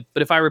uninstall it.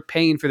 But if I were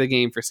paying for the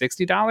game for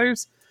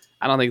 $60,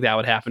 I don't think that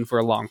would happen for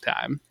a long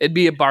time. It'd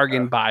be a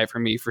bargain buy for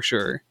me for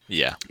sure.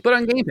 Yeah, but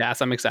on Game Pass,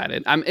 I'm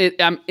excited.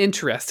 I'm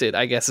interested,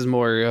 I guess, is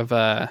more of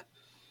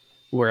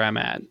where I'm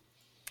at.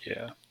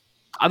 Yeah.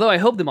 Although I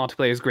hope the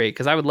multiplayer is great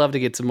because I would love to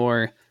get some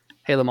more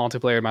Halo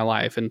multiplayer in my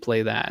life and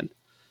play that.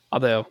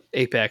 Although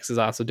Apex is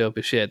also dope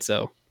as shit,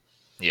 so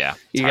yeah,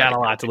 you got a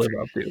lot to live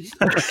up to.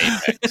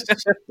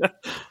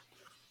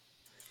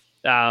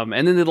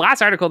 And then the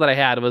last article that I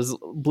had was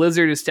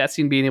Blizzard is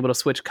testing being able to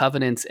switch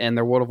Covenants and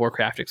their World of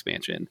Warcraft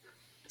expansion.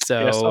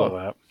 So I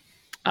saw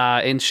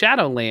that. In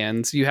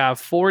Shadowlands, you have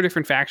 4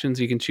 different factions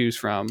you can choose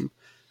from.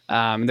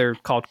 They're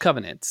called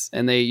Covenants,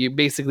 and you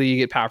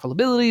get powerful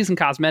abilities and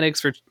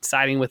cosmetics for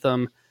siding with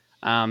them.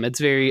 It's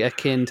very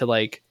akin to,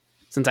 like,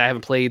 since I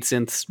haven't played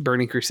since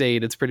Burning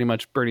Crusade, it's pretty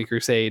much Burning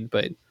Crusade,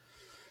 but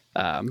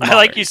I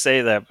like you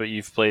say that, but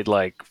you've played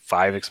like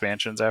 5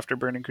 expansions after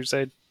Burning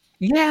Crusade.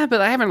 Yeah,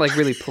 but I haven't like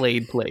really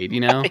played, you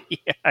know?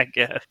 Yeah, I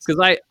guess.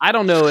 Because I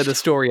don't know the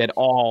story at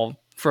all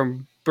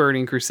from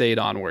Burning Crusade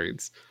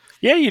onwards.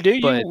 Yeah, you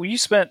do. But, you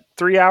spent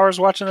 3 hours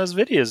watching those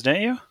videos,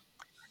 didn't you?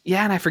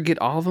 Yeah, and I forget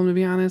all of them, to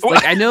be honest.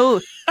 Like I know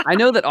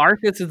that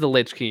Arthas is the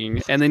Lich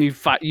King, and then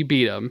you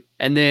beat him,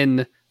 and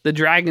then the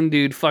dragon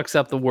dude fucks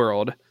up the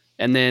world,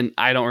 and then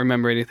I don't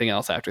remember anything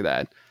else after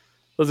that.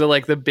 Those are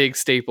like the big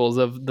staples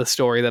of the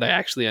story that I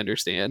actually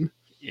understand.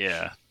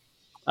 Yeah.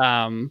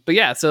 But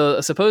yeah,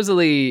 so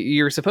supposedly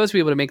you're supposed to be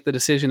able to make the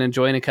decision and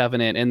join a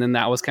covenant, and then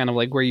that was kind of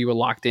like where you were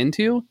locked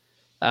into.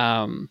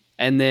 And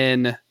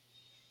then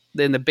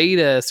the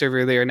beta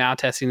server, they are now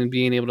testing and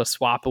being able to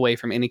swap away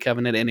from any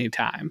covenant at any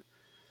time.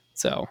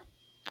 So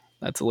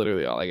that's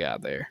literally all I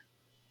got there.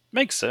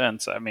 Makes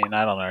sense. I mean,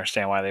 I don't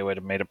understand why they would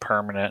have made it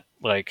permanent.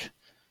 Like,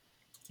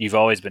 you've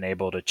always been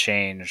able to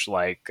change,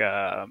 like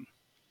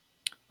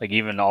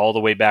even all the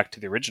way back to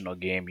the original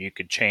game, you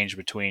could change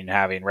between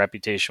having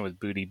Reputation with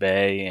Booty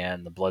Bay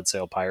and the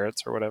Bloodsail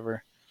Pirates or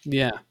whatever.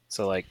 Yeah.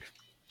 So, like,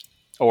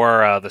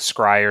 or the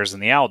Scryers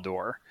and the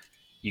Aldor.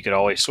 You could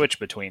always switch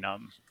between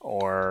them.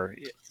 Or,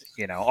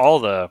 you know, all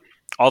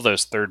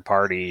those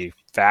third-party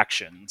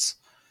factions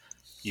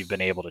you've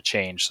been able to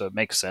change. So it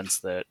makes sense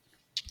that...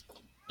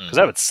 Because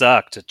that would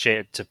suck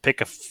to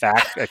pick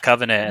a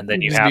covenant and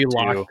then you have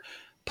to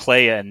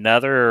play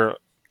another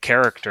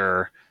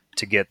character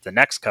to get the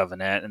next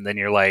covenant, and then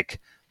you're like,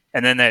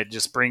 and then that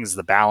just brings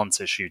the balance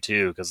issue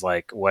too, because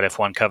like, what if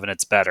one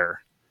covenant's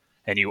better,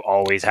 and you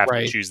always have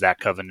to choose that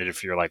covenant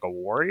if you're like a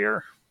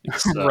warrior?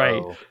 So,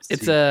 right.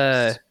 It's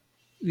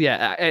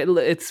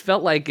it's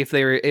felt like if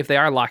they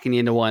are locking you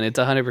into one, it's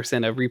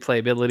 100% of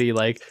replayability.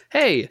 Like,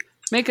 hey,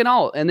 make an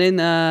alt and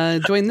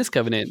then join this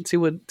covenant. See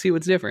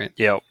what's different.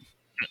 Yep.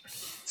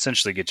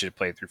 Essentially, get you to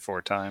play through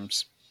 4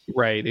 times.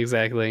 Right.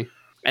 Exactly.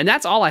 And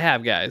that's all I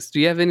have, guys. Do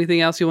you have anything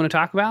else you want to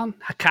talk about?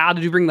 Kyle,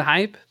 did you bring the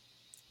hype?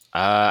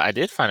 I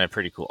did find a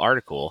pretty cool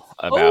article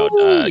about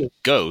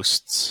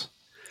ghosts.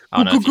 I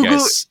don't know if you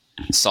guys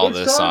saw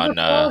this on...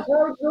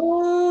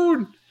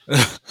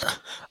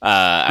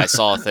 I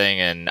saw a thing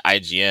in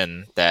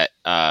IGN that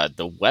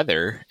the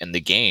weather in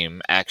the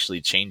game actually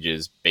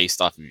changes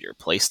based off of your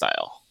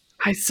playstyle.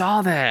 I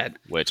saw that.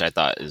 Which I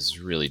thought is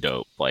really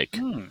dope. Like,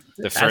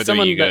 the further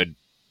you go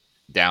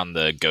down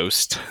the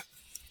ghost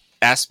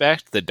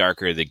aspect, the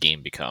darker the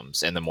game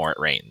becomes and the more it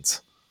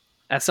rains.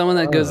 As someone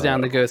that goes down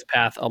the ghost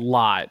path a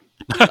lot,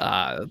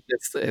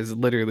 it's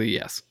literally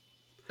yes.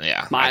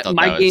 Yeah. My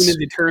game is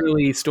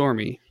eternally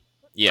stormy.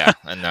 Yeah,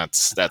 and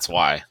that's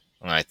why.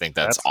 And I think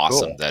that's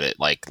awesome cool. that it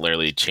like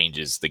literally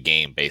changes the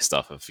game based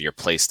off of your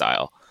play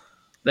style.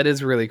 That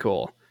is really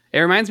cool. It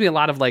reminds me a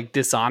lot of like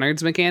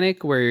Dishonored's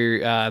mechanic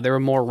where there were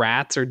more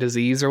rats or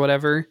disease or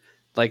whatever,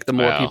 like the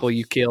more people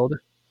you killed.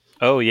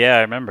 Oh yeah,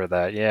 I remember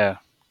that. Yeah.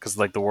 Because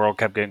like the world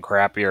kept getting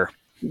crappier.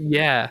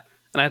 Yeah,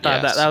 and I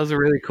thought that was a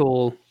really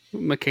cool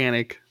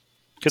mechanic.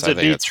 Because it'd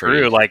be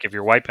true. Like if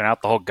you're wiping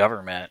out the whole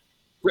government,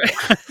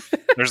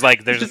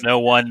 there's no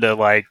one to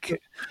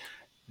like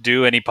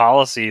do any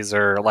policies,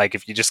 or like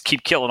if you just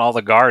keep killing all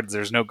the guards,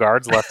 there's no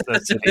guards left in the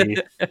city.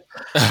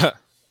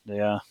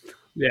 Yeah,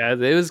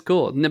 it was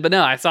cool. But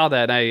no, I saw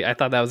that. And I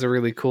thought that was a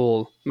really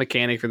cool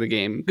mechanic for the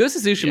game. Ghost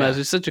of Tsushima is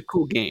just such a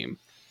cool game.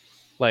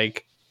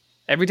 Like.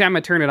 Every time I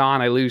turn it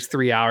on, I lose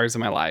 3 hours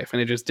of my life,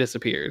 and it just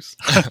disappears.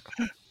 I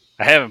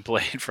haven't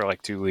played for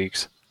like 2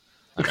 weeks.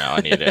 I know. I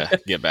need to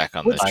get back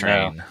on this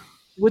train.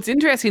 What's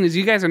interesting is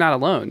you guys are not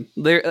alone.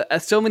 There are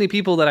so many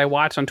people that I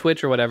watch on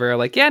Twitch or whatever are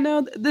like, yeah,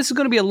 no, this is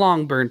going to be a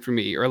long burn for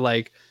me. Or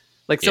like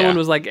someone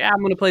was like, I'm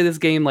going to play this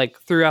game like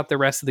throughout the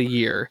rest of the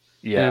year.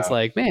 Yeah. And it's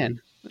like, man,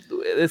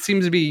 it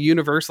seems to be a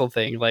universal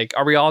thing. Like,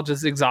 are we all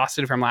just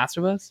exhausted from Last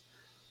of Us?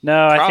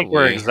 No, I think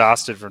we're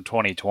exhausted from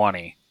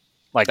 2020.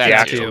 Like that the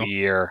actual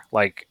year,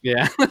 like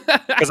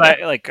because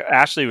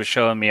Ashley was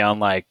showing me on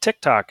like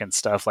TikTok and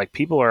stuff. Like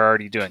people are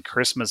already doing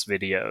Christmas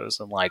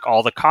videos, and like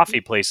all the coffee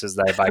places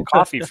that I buy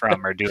coffee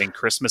from are doing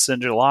Christmas in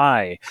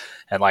July,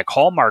 and like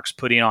Hallmark's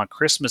putting on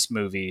Christmas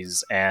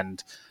movies,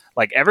 and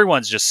like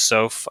everyone's just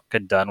so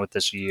fucking done with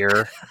this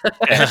year.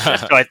 And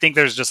so I think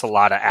there's just a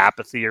lot of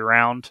apathy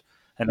around,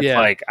 and it's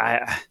like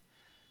I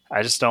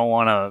just don't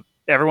want to.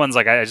 Everyone's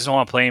like, I just don't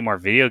want to play any more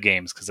video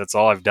games because that's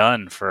all I've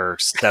done for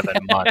 7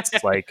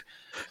 months. Like.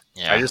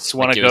 Yeah, I just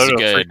want to go to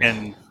a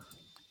freaking,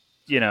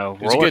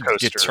 roller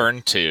coaster. Good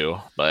turn to,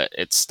 but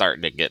it's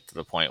starting to get to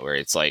the point where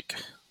it's like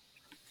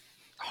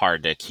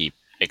hard to keep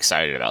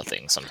excited about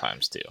things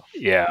sometimes too.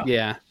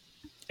 Yeah.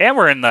 And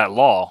we're in that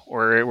lull.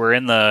 We're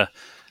in the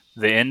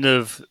end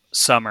of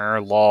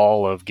summer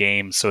lull of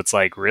games, so it's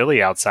like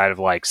really outside of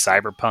like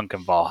Cyberpunk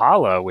and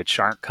Valhalla, which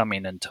aren't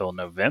coming until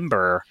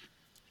November.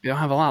 You don't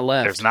have a lot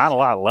left. There's not a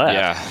lot left.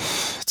 Yeah.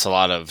 It's a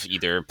lot of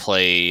either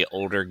play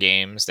older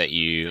games that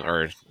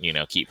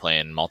keep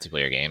playing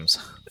multiplayer games.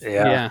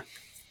 Yeah.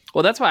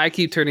 Well, that's why I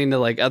keep turning to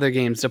like other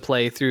games to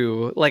play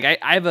through. Like I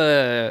have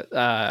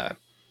a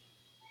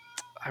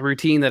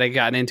routine that I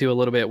gotten into a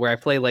little bit where I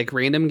play like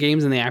random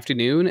games in the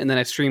afternoon and then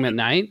I stream at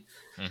night.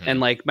 Mm-hmm. And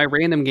like my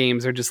random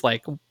games are just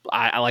like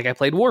I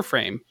played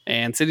Warframe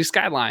and City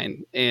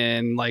Skyline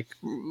and like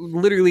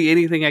literally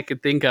anything I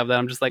could think of that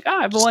I'm just like,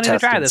 I've been wanting to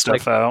try this.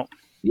 Stuff out.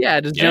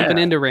 Yeah, just jumping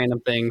into random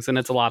things, and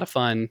it's a lot of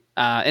fun.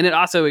 And it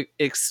also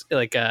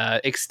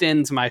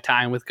extends my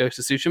time with Ghost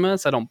of Tsushima,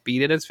 so I don't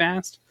beat it as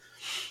fast.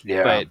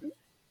 Yeah, but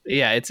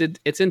yeah,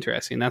 it's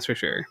interesting, that's for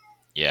sure.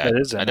 Yeah,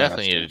 I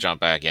definitely need to jump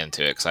back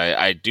into it because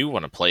I do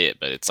want to play it,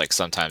 but it's like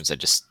sometimes I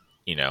just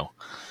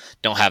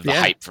don't have the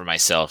hype for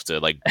myself to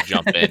like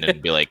jump in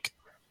and be like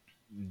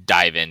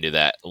dive into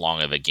that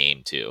long of a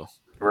game too.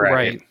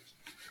 Right.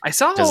 I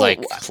saw because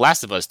like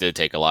Last of Us did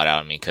take a lot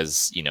out of me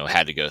because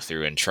had to go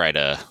through and try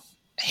to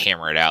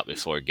hammer it out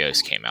before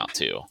Ghost came out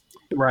too.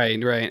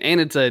 Right, and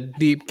it's a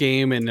deep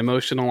game and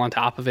emotional on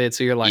top of it,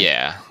 so you're like,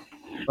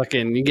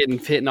 fucking, you're getting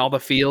hit in all the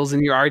feels,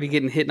 and you're already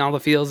getting hit in all the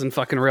feels in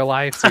fucking real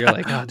life, so you're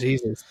like, oh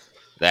Jesus.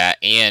 That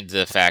and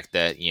the fact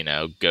that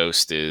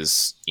Ghost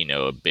is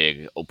a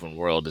big open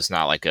world, is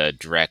not like a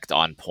direct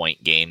on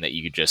point game that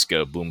you could just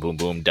go boom boom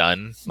boom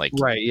done. Like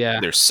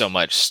there's so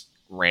much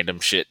random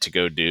shit to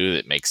go do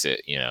that makes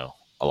it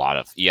a lot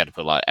of, you had to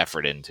put a lot of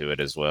effort into it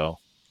as well.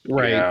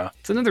 Right.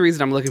 It's another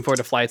reason I'm looking forward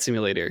to Flight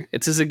Simulator.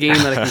 It's just a game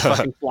that I can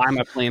fucking fly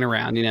my plane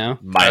around,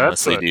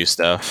 mindlessly do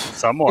stuff.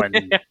 Someone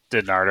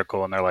did an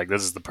article and they're like,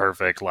 this is the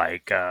perfect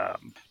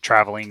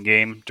traveling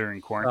game during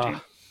quarantine.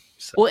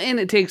 So. Well, and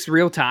it takes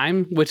real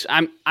time, which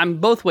I'm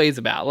both ways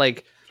about.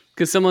 Like,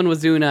 because someone was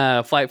doing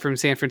a flight from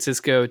San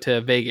Francisco to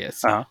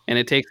Vegas, and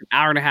it takes an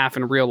hour and a half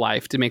in real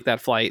life to make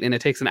that flight, and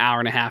it takes an hour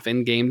and a half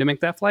in game to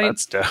make that flight.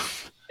 That's dope.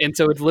 And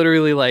so it's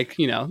literally like,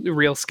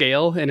 real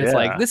scale. And it's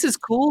like, this is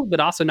cool, but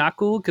also not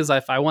cool. Because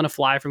if I want to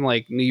fly from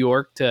like New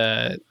York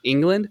to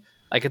England,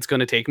 like it's going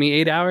to take me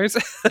 8 hours.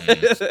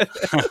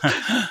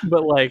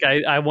 But like,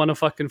 I want to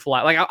fucking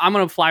fly. Like I'm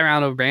going to fly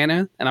around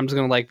Urbana and I'm just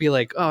going to like be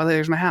like, oh,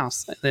 there's my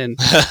house. And then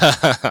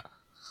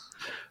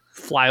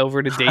fly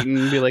over to Dayton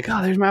and be like,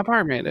 oh, there's my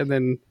apartment. And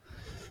then,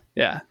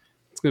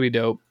 it's going to be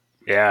dope.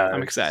 Yeah.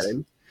 I'm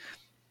excited.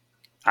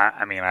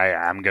 I mean,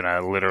 I'm going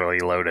to literally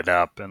load it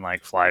up and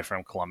like fly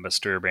from Columbus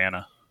to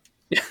Urbana.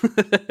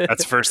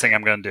 That's the first thing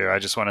I'm going to do. I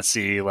just want to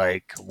see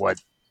like what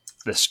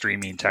the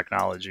streaming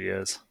technology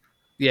is.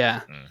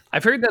 Yeah.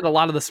 I've heard that a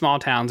lot of the small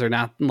towns are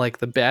not like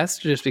the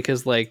best just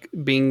because like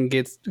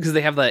because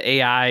they have the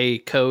AI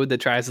code that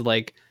tries to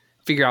like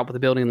figure out what the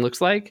building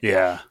looks like.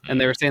 Yeah.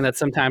 And they were saying that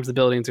sometimes the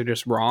buildings are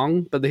just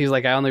wrong, but he's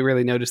like, I only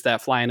really noticed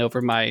that flying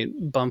over my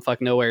bumfuck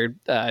nowhere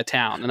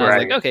town. And I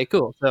was like, okay,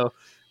 cool. So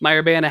my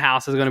Urbana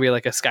house is going to be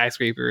like a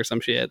skyscraper or some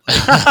shit.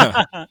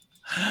 Like,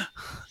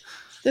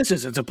 this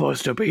isn't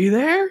supposed to be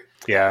there.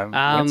 Yeah.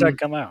 When's that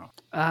come out?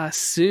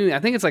 Soon. I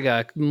think it's like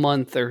a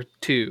month or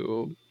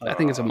two. I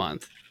think it's a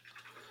month,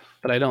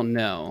 but I don't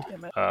know.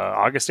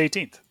 August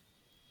 18th.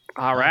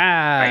 All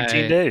right.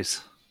 19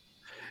 days.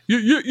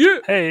 Yeah.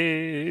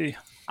 Hey.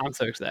 I'm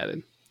so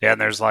excited. Yeah, and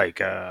there's like,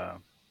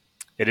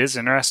 it is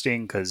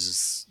interesting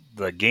because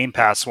the Game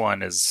Pass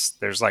one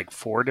there's like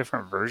 4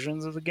 different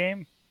versions of the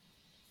game.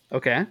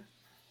 Okay.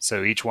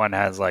 So each one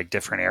has like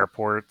different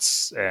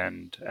airports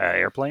and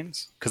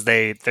airplanes. Because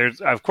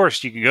there's of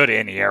course you can go to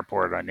any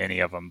airport on any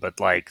of them, but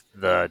like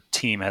the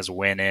team has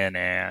went in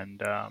and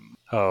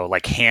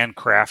like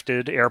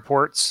handcrafted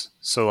airports.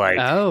 So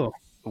like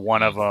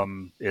one of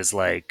them is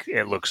like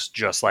it looks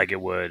just like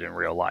it would in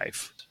real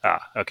life.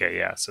 Okay,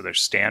 yeah. So there's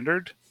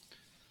standard,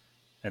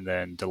 and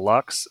then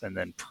deluxe, and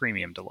then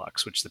premium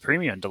deluxe. Which the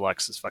premium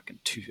deluxe is fucking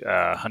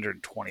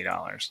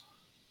 $120.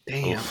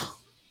 Damn. Oof.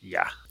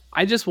 Yeah.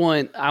 I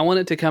want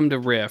it to come to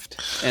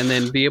Rift and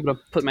then be able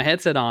to put my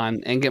headset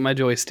on and get my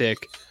joystick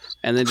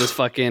and then just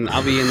fucking,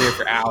 I'll be in there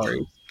for hours.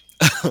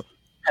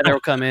 Heather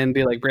will come in and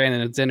be like, Brandon,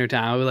 it's dinner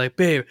time. I'll be like,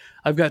 babe,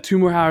 I've got 2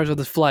 more hours of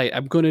this flight.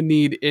 I'm going to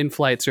need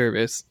in-flight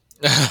service.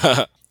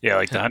 Yeah,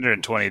 like the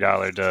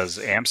 $120 does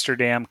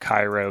Amsterdam,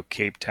 Cairo,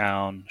 Cape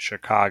Town,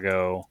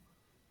 Chicago.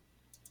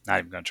 Not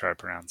even going to try to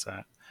pronounce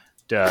that.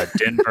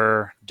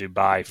 Denver,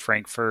 Dubai,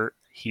 Frankfurt,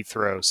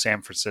 Heathrow,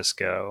 San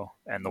Francisco,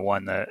 and the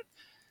one that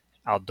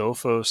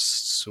Adolfo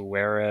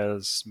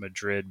Suarez,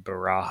 Madrid,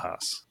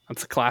 Barajas.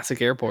 That's a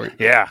classic airport.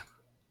 Yeah.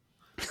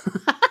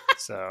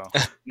 So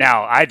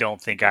now I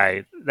don't think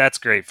that's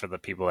great for the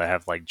people that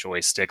have like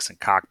joysticks and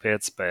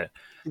cockpits, but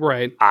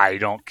I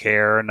don't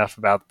care enough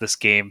about this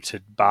game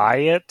to buy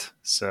it.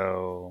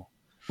 So,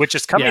 which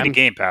is coming to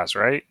Game Pass,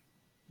 right?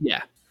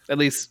 Yeah. At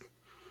least,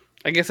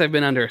 I guess I've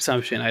been under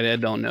assumption. I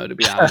don't know, to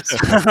be honest.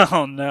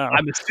 Oh, no.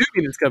 I'm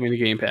assuming it's coming to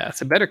Game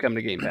Pass. It better come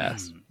to Game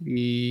Pass.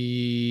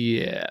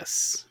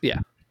 Yes. Yeah.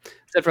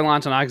 Set for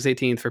launch on August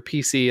 18th for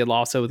PC and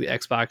also the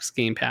Xbox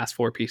Game Pass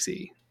for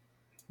PC.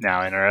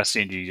 Now,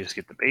 interesting, do you just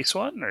get the base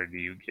one or do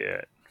you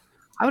get...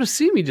 I would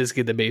assume you just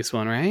get the base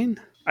one, right?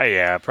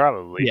 Yeah,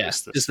 probably. Yeah,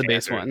 just the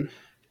base one.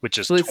 Which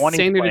is 20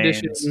 planes,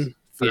 edition,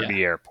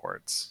 30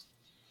 airports.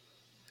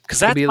 Because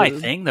that's my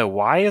thing, though.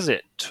 Why is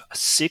it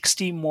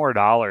 $60 more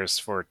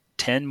for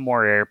 10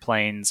 more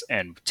airplanes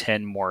and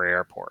 10 more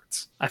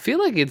airports? I feel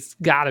like it's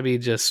got to be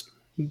just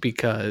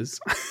because.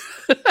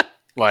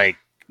 Like,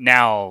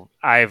 now,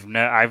 I've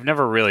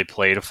never really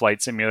played a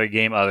flight simulator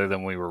game other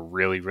than we were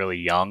really, really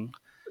young.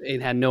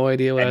 And had no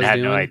idea what I was doing.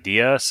 And had no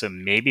idea, so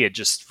maybe it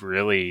just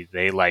really,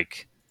 they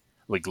like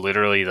Like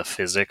literally the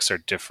physics are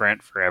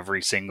different for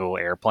every single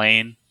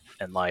airplane,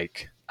 and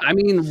like I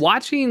mean,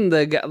 watching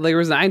there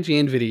was an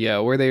IGN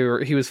video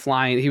where he was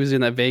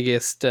in that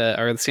Vegas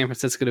or the San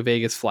Francisco to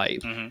Vegas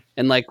flight,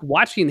 and like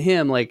watching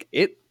him, like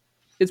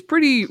it's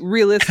pretty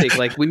realistic.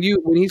 Like when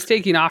he's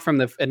taking off from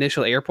the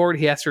initial airport,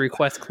 he has to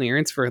request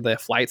clearance for the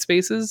flight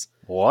spaces.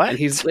 What? And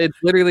it's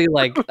literally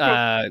like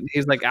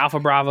he's like Alpha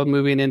Bravo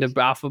moving into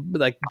Alpha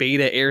like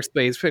Beta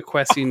airspace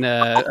requesting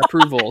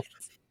approval,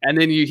 and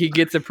then he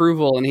gets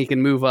approval and he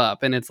can move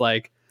up. And it's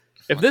like,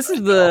 if this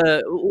is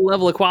the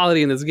level of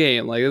quality in this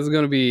game, like there's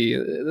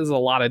a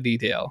lot of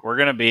detail. We're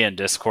gonna be in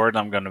Discord,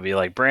 and I'm gonna be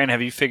like, Bran,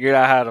 have you figured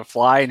out how to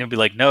fly? And he'll be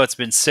like, no, it's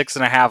been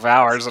 6.5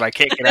 hours, and I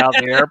can't get out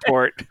of the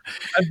airport.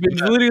 I've been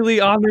literally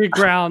on the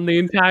ground the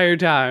entire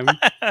time.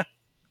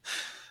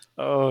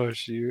 Oh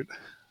shoot!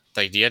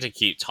 Like, do you have to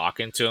keep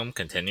talking to him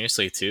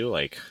continuously too?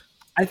 Like,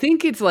 I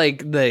think it's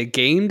like the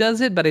game does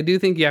it, but I do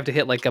think you have to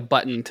hit like a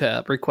button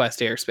to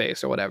request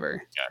airspace or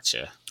whatever.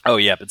 Gotcha. Oh,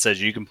 yeah. It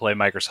says you can play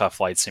Microsoft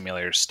Flight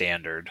Simulator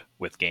Standard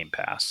with Game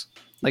Pass.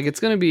 Like,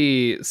 it's going to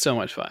be so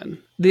much fun.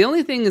 The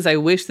only thing is I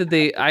wish that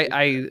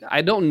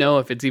I don't know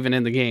if it's even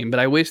in the game, but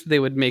I wish that they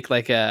would make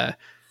like a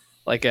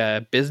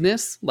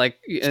business, like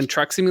in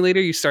Truck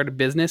Simulator, you start a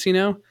business, you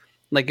know?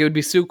 Like, it would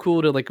be so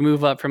cool to like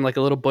move up from like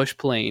a little bush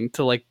plane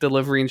to like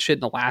delivering shit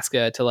in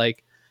Alaska to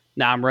like,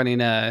 now I'm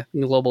running a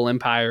global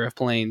empire of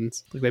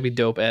planes. Like, that'd be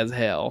dope as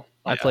hell.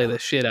 I play the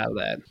shit out of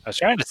that. I was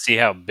trying to see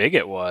how big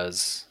it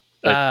was.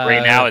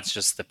 Right now, it's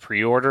just the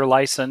pre-order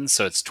license,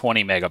 so it's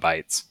 20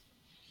 megabytes.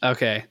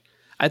 Okay.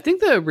 I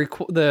think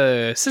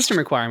the system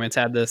requirements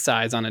had the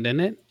size on it, didn't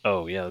it?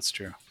 Oh, yeah, that's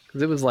true.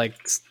 Because it was like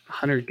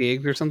 100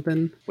 gigs or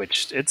something.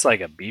 Which, it's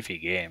like a beefy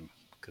game.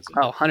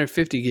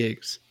 150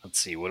 gigs. Let's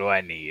see, what do I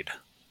need?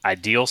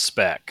 Ideal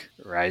spec.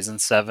 Ryzen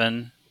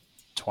 7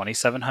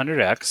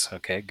 2700X.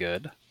 Okay,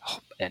 good.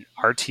 An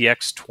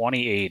RTX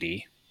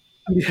 2080.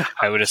 Yeah.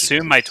 I would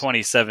assume my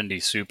 2070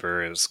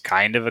 Super is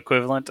kind of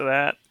equivalent to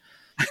that.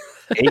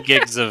 8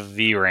 gigs of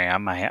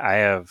VRAM. I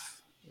have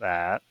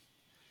that.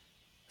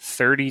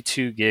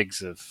 32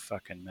 gigs of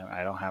fucking memory.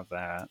 I don't have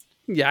that.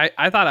 Yeah,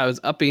 I thought I was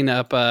upping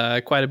up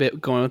quite a bit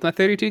going with my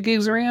 32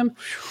 gigs of RAM.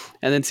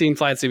 And then seeing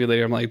Flight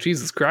Simulator, I'm like,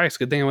 Jesus Christ,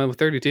 good thing I went with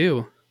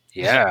 32.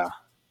 Yeah. I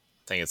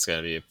think it's going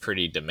to be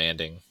pretty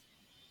demanding.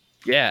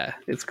 Yeah,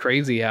 it's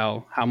crazy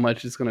how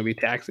much it's going to be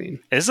taxing.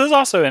 This is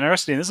also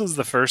interesting. This is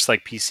the first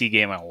like PC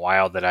game in a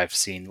while that I've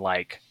seen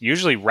like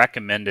usually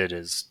recommended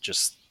is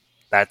just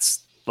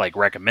that's like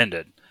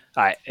recommended.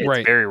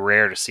 It's very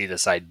rare to see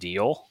this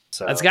ideal.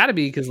 So that's got to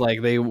be because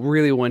like they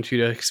really want you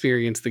to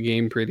experience the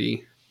game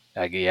pretty.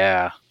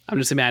 Yeah. I'm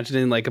just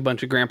imagining like a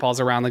bunch of grandpas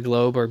around the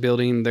globe are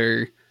building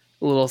their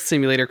little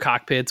simulator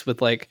cockpits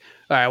with like,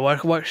 all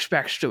right, what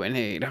specs do we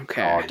need?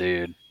 Okay. Oh,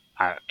 dude.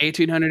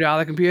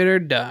 $1,800 computer,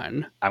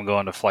 done. I'm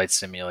going to Flight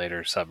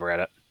Simulator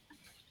subreddit.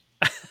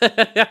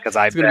 Because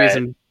I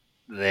bet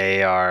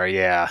they are,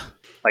 yeah.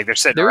 Like they're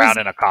sitting around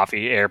in a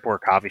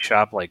airport coffee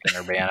shop like in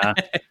Urbana.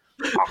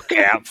 Oh,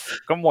 can't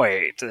fucking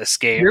wait. This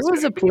game. There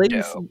was a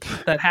place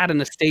that had an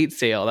estate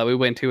sale that we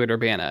went to at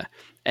Urbana.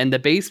 And the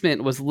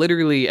basement was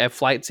literally a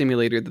flight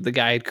simulator that the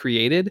guy had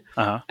created.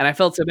 Uh-huh. And I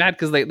felt so bad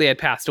because they had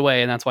passed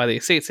away, and that's why the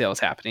estate sale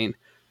was happening.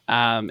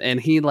 And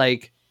he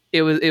like...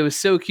 It was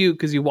so cute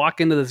because you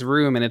walk into this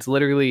room and it's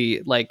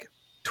literally like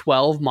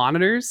 12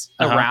 monitors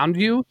around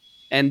you,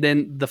 and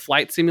then the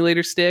flight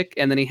simulator stick,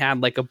 and then he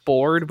had like a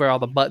board where all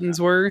the buttons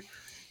were,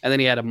 and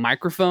then he had a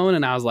microphone,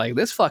 and I was like,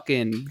 this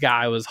fucking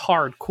guy was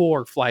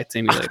hardcore Flight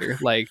Simulator.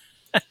 Like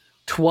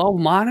 12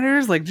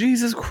 monitors, like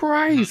Jesus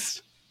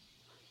Christ.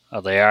 Oh,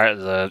 they are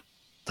the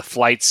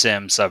Flight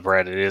Sim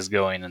subreddit is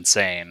going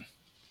insane.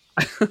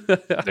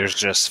 There's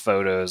just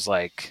photos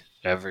like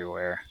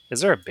everywhere. Is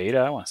there a beta?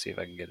 I want to see if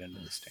I can get into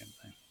this damn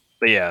thing.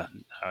 But yeah,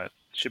 it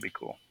should be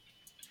cool.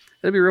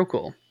 That'd be real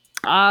cool.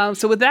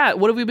 So with that,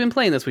 what have we been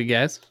playing this week,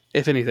 guys?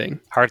 If anything,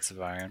 Hearts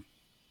of Iron.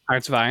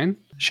 Hearts of Iron.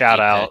 Shout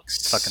out,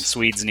 fucking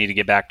Swedes need to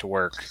get back to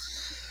work.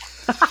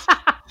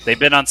 They've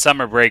been on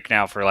summer break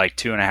now for like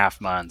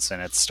 2.5 months,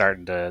 and it's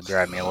starting to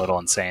drive me a little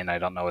insane. I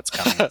don't know what's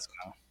coming.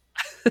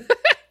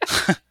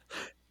 So.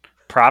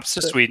 Props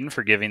to Sweden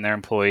for giving their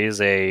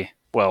employees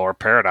or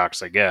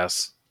Paradox, I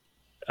guess,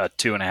 a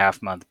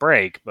 2.5 month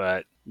break,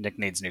 but Nick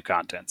needs new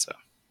content, so.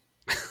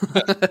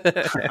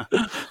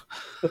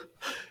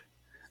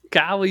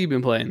 Kyle, what have you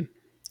been playing?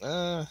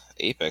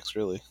 Apex,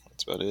 really.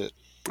 That's about it.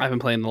 I've been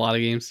playing a lot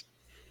of games.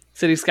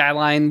 City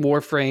Skyline,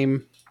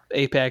 Warframe,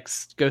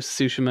 Apex,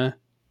 Ghost of Tsushima.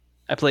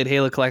 I played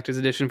Halo Collector's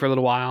Edition for a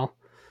little while.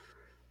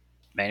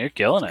 Man, you're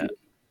killing it.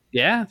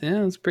 Yeah,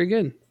 it's pretty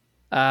good.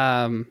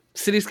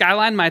 City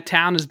Skyline, my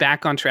town is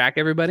back on track,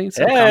 everybody.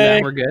 So calm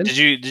down, we're good. Did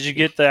you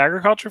get the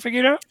agriculture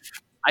figured out?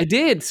 I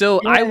did.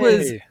 So I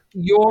was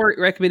your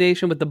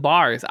recommendation with the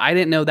bars. I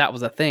didn't know that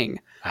was a thing.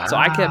 So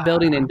I kept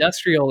building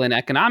industrial and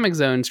economic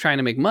zones trying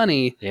to make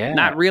money,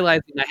 not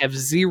realizing I have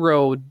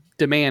zero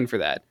demand for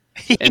that.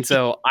 And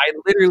so I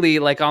literally,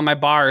 like on my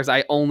bars,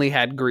 I only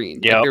had green.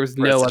 Yeah, like, there was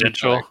no other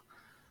color.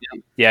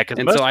 Yeah,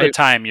 because most of the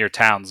time your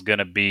town's going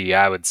to be,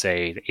 I would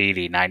say,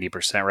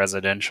 80-90%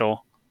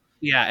 residential.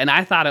 Yeah, and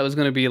I thought it was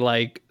going to be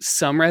like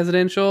some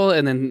residential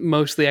and then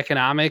mostly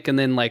economic and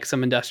then like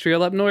some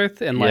industrial up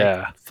north and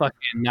like fucking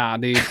nah,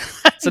 dude.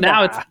 So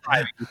now it's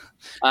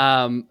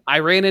thriving. I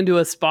ran into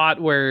a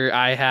spot where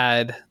I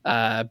had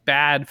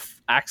bad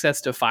access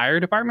to fire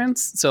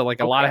departments. So like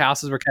a lot of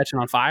houses were catching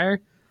on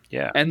fire.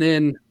 Yeah. And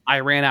then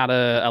I ran out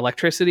of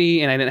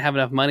electricity and I didn't have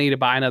enough money to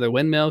buy another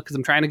windmill because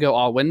I'm trying to go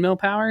all windmill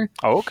power.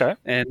 Oh, okay.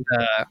 And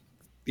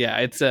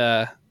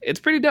it's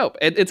pretty dope.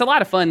 It's a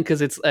lot of fun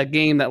because it's a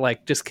game that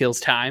like just kills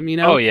time, you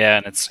know? Oh yeah,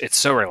 and it's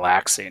so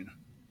relaxing.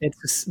 It's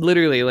just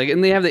literally like,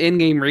 and they have the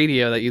in-game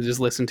radio that you just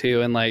listen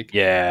to and like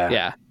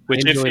yeah.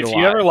 Which if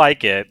you ever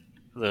like it,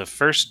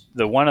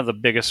 the one of the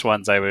biggest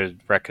ones I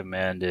would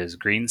recommend is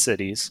Green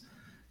Cities,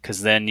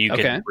 because then you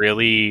can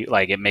really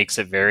like it makes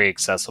it very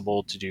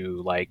accessible to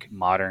do like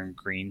modern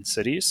green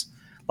cities,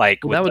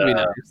 like that would be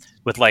nice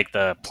with like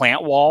the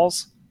plant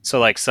walls. So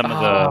like some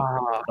of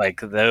the like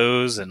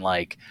those and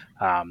like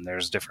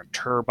there's different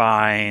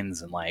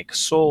turbines and like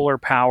solar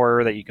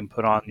power that you can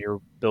put on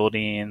your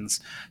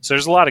buildings. So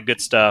there's a lot of good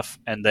stuff.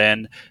 And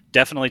then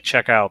definitely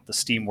check out the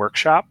Steam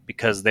Workshop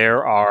because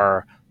there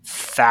are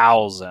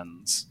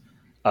thousands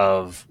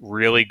of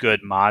really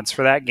good mods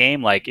for that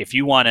game. Like if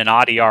you want an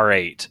Audi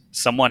R8,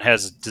 someone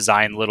has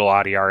designed little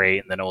Audi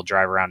R8 and then it will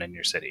drive around in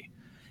your city.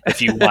 If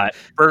you want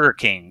Burger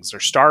Kings or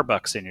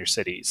Starbucks in your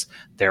cities,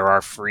 there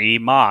are free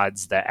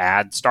mods that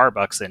add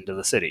Starbucks into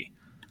the city.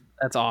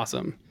 That's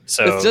awesome.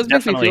 So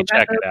definitely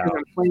check it out.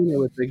 I'm playing it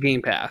with the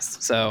Game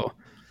Pass, so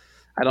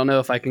I don't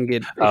know if I can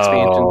get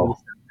expansions for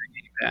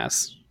Game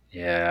Pass.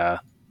 Yeah.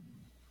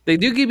 They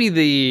do give you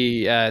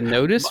the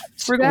notice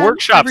for that.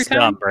 Workshop's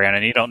dumb,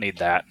 Brandon. You don't need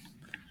that.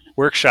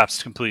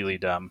 Workshop's completely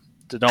dumb.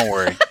 Don't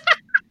worry.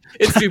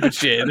 It's stupid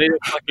shit.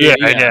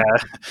 Yeah.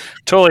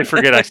 Totally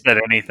forget I said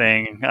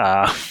anything.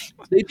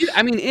 They do.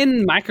 I mean,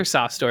 in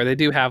Microsoft Store, they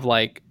do have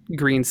like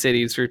Green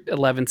Cities for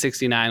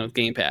 $11.69 with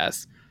Game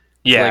Pass.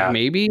 Yeah, so, like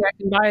maybe I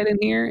can buy it in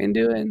here and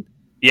do it.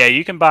 Yeah,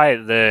 you can buy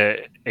it. The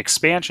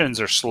expansions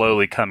are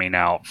slowly coming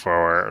out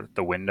for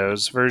the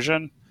Windows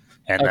version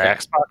and the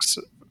Xbox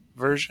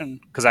version.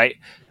 Because I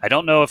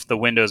don't know if the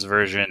Windows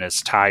version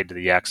is tied to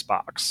the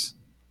Xbox.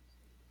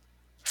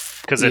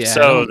 Because if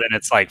so, then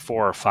it's like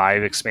 4 or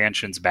 5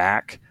 expansions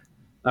back.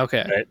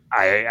 Okay. But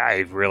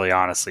I really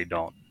honestly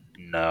don't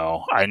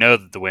know. I know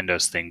that the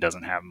Windows thing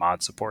doesn't have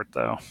mod support,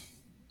 though.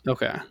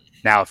 Okay.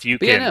 Now, if you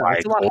can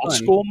like old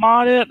school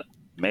mod it,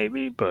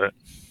 maybe, but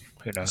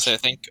who knows? So I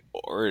think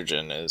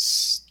Origin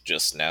is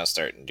just now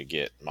starting to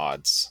get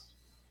mods.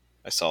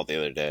 I saw the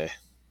other day.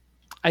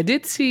 I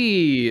did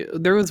see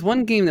there was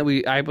one game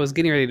that I was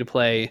getting ready to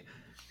play,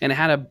 and it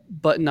had a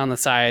button on the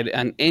side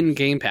and in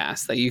Game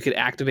Pass that you could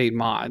activate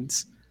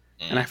mods,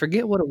 and I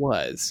forget what it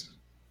was.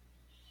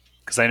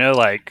 Because I know,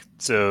 like,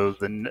 so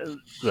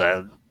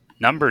the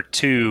number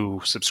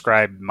 2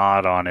 subscribed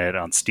mod on it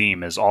on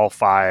Steam is all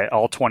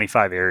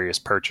 25 areas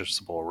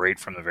purchasable right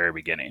from the very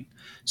beginning.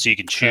 So you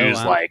can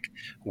choose like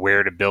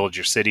where to build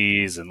your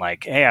cities and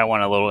like, hey, I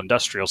want a little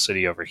industrial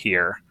city over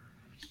here.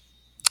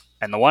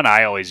 And the one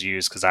I always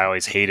use because I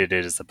always hated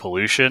it is the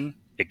pollution.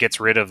 It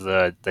gets rid of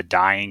the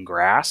dying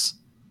grass.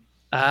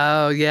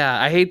 Oh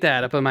yeah, I hate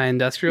that up in my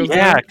industrial zone.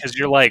 Yeah, because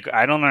you're like,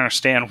 I don't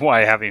understand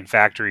why having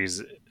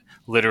factories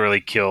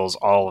literally kills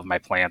all of my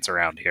plants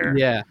around here.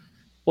 Yeah.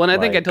 Well, and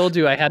I think I told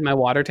you I had my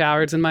water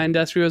towers in my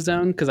industrial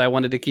zone because I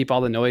wanted to keep all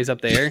the noise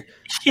up there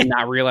and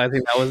not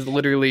realizing that was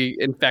literally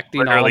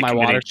infecting all of my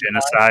water.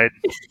 Genocide.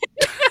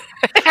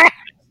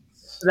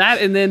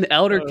 That and then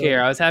elder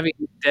care. I was having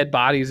dead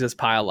bodies just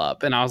pile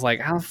up, and I was like,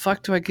 "How the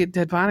fuck do I get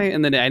dead body?"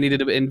 And then I needed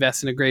to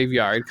invest in a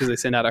graveyard because they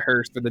send out a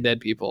hearse for the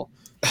dead people.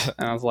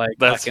 And I was like,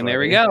 "Fucking there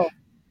we go,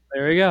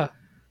 there we go."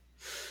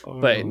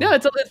 But no,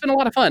 it's been a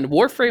lot of fun.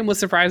 Warframe was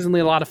surprisingly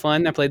a lot of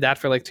fun. I played that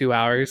for like 2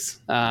 hours.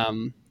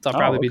 So I'll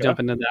probably be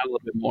jumping into that a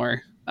little bit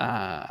more.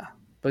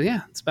 But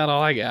yeah, that's about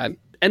all I got.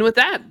 And with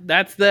that,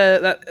 that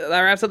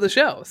wraps up the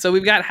show. So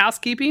we've got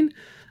housekeeping.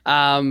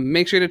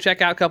 Make sure to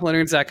check out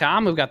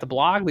coupleofnerds.com. We've got the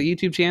blog, the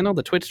YouTube channel,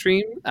 the Twitch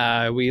stream.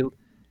 We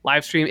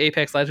live stream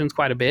Apex Legends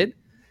quite a bit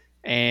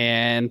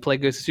and play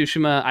Ghost of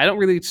Tsushima. I don't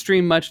really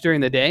stream much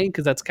during the day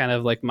because that's kind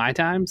of like my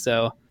time.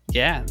 So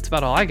yeah, that's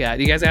about all I got.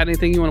 You guys got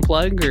anything you want to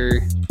plug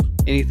or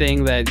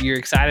anything that you're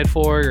excited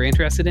for or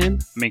interested in?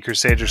 I mean,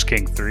 Crusaders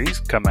King 3's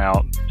come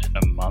out in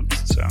a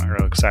month, so I'm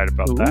really excited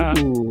about that.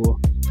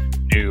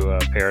 New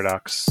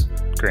Paradox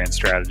Grand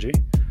Strategy.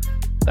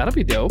 That'll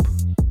be dope.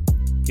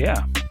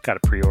 Yeah, got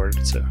it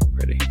pre-ordered, so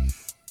ready.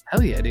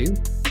 Hell yeah, dude.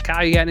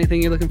 Kyle, you got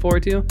anything you're looking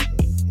forward to?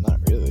 Not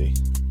really.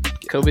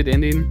 COVID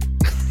ending?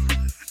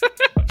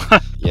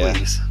 Yeah,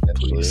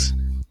 Please.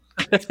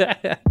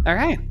 All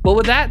right. Well,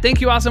 with that,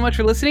 thank you all so much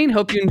for listening.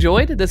 Hope you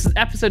enjoyed. This is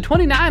episode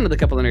 29 of the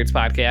Couple of Nerds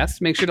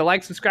podcast. Make sure to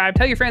like, subscribe,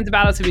 tell your friends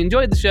about us if you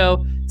enjoyed the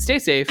show. Stay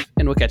safe,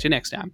 and we'll catch you next time.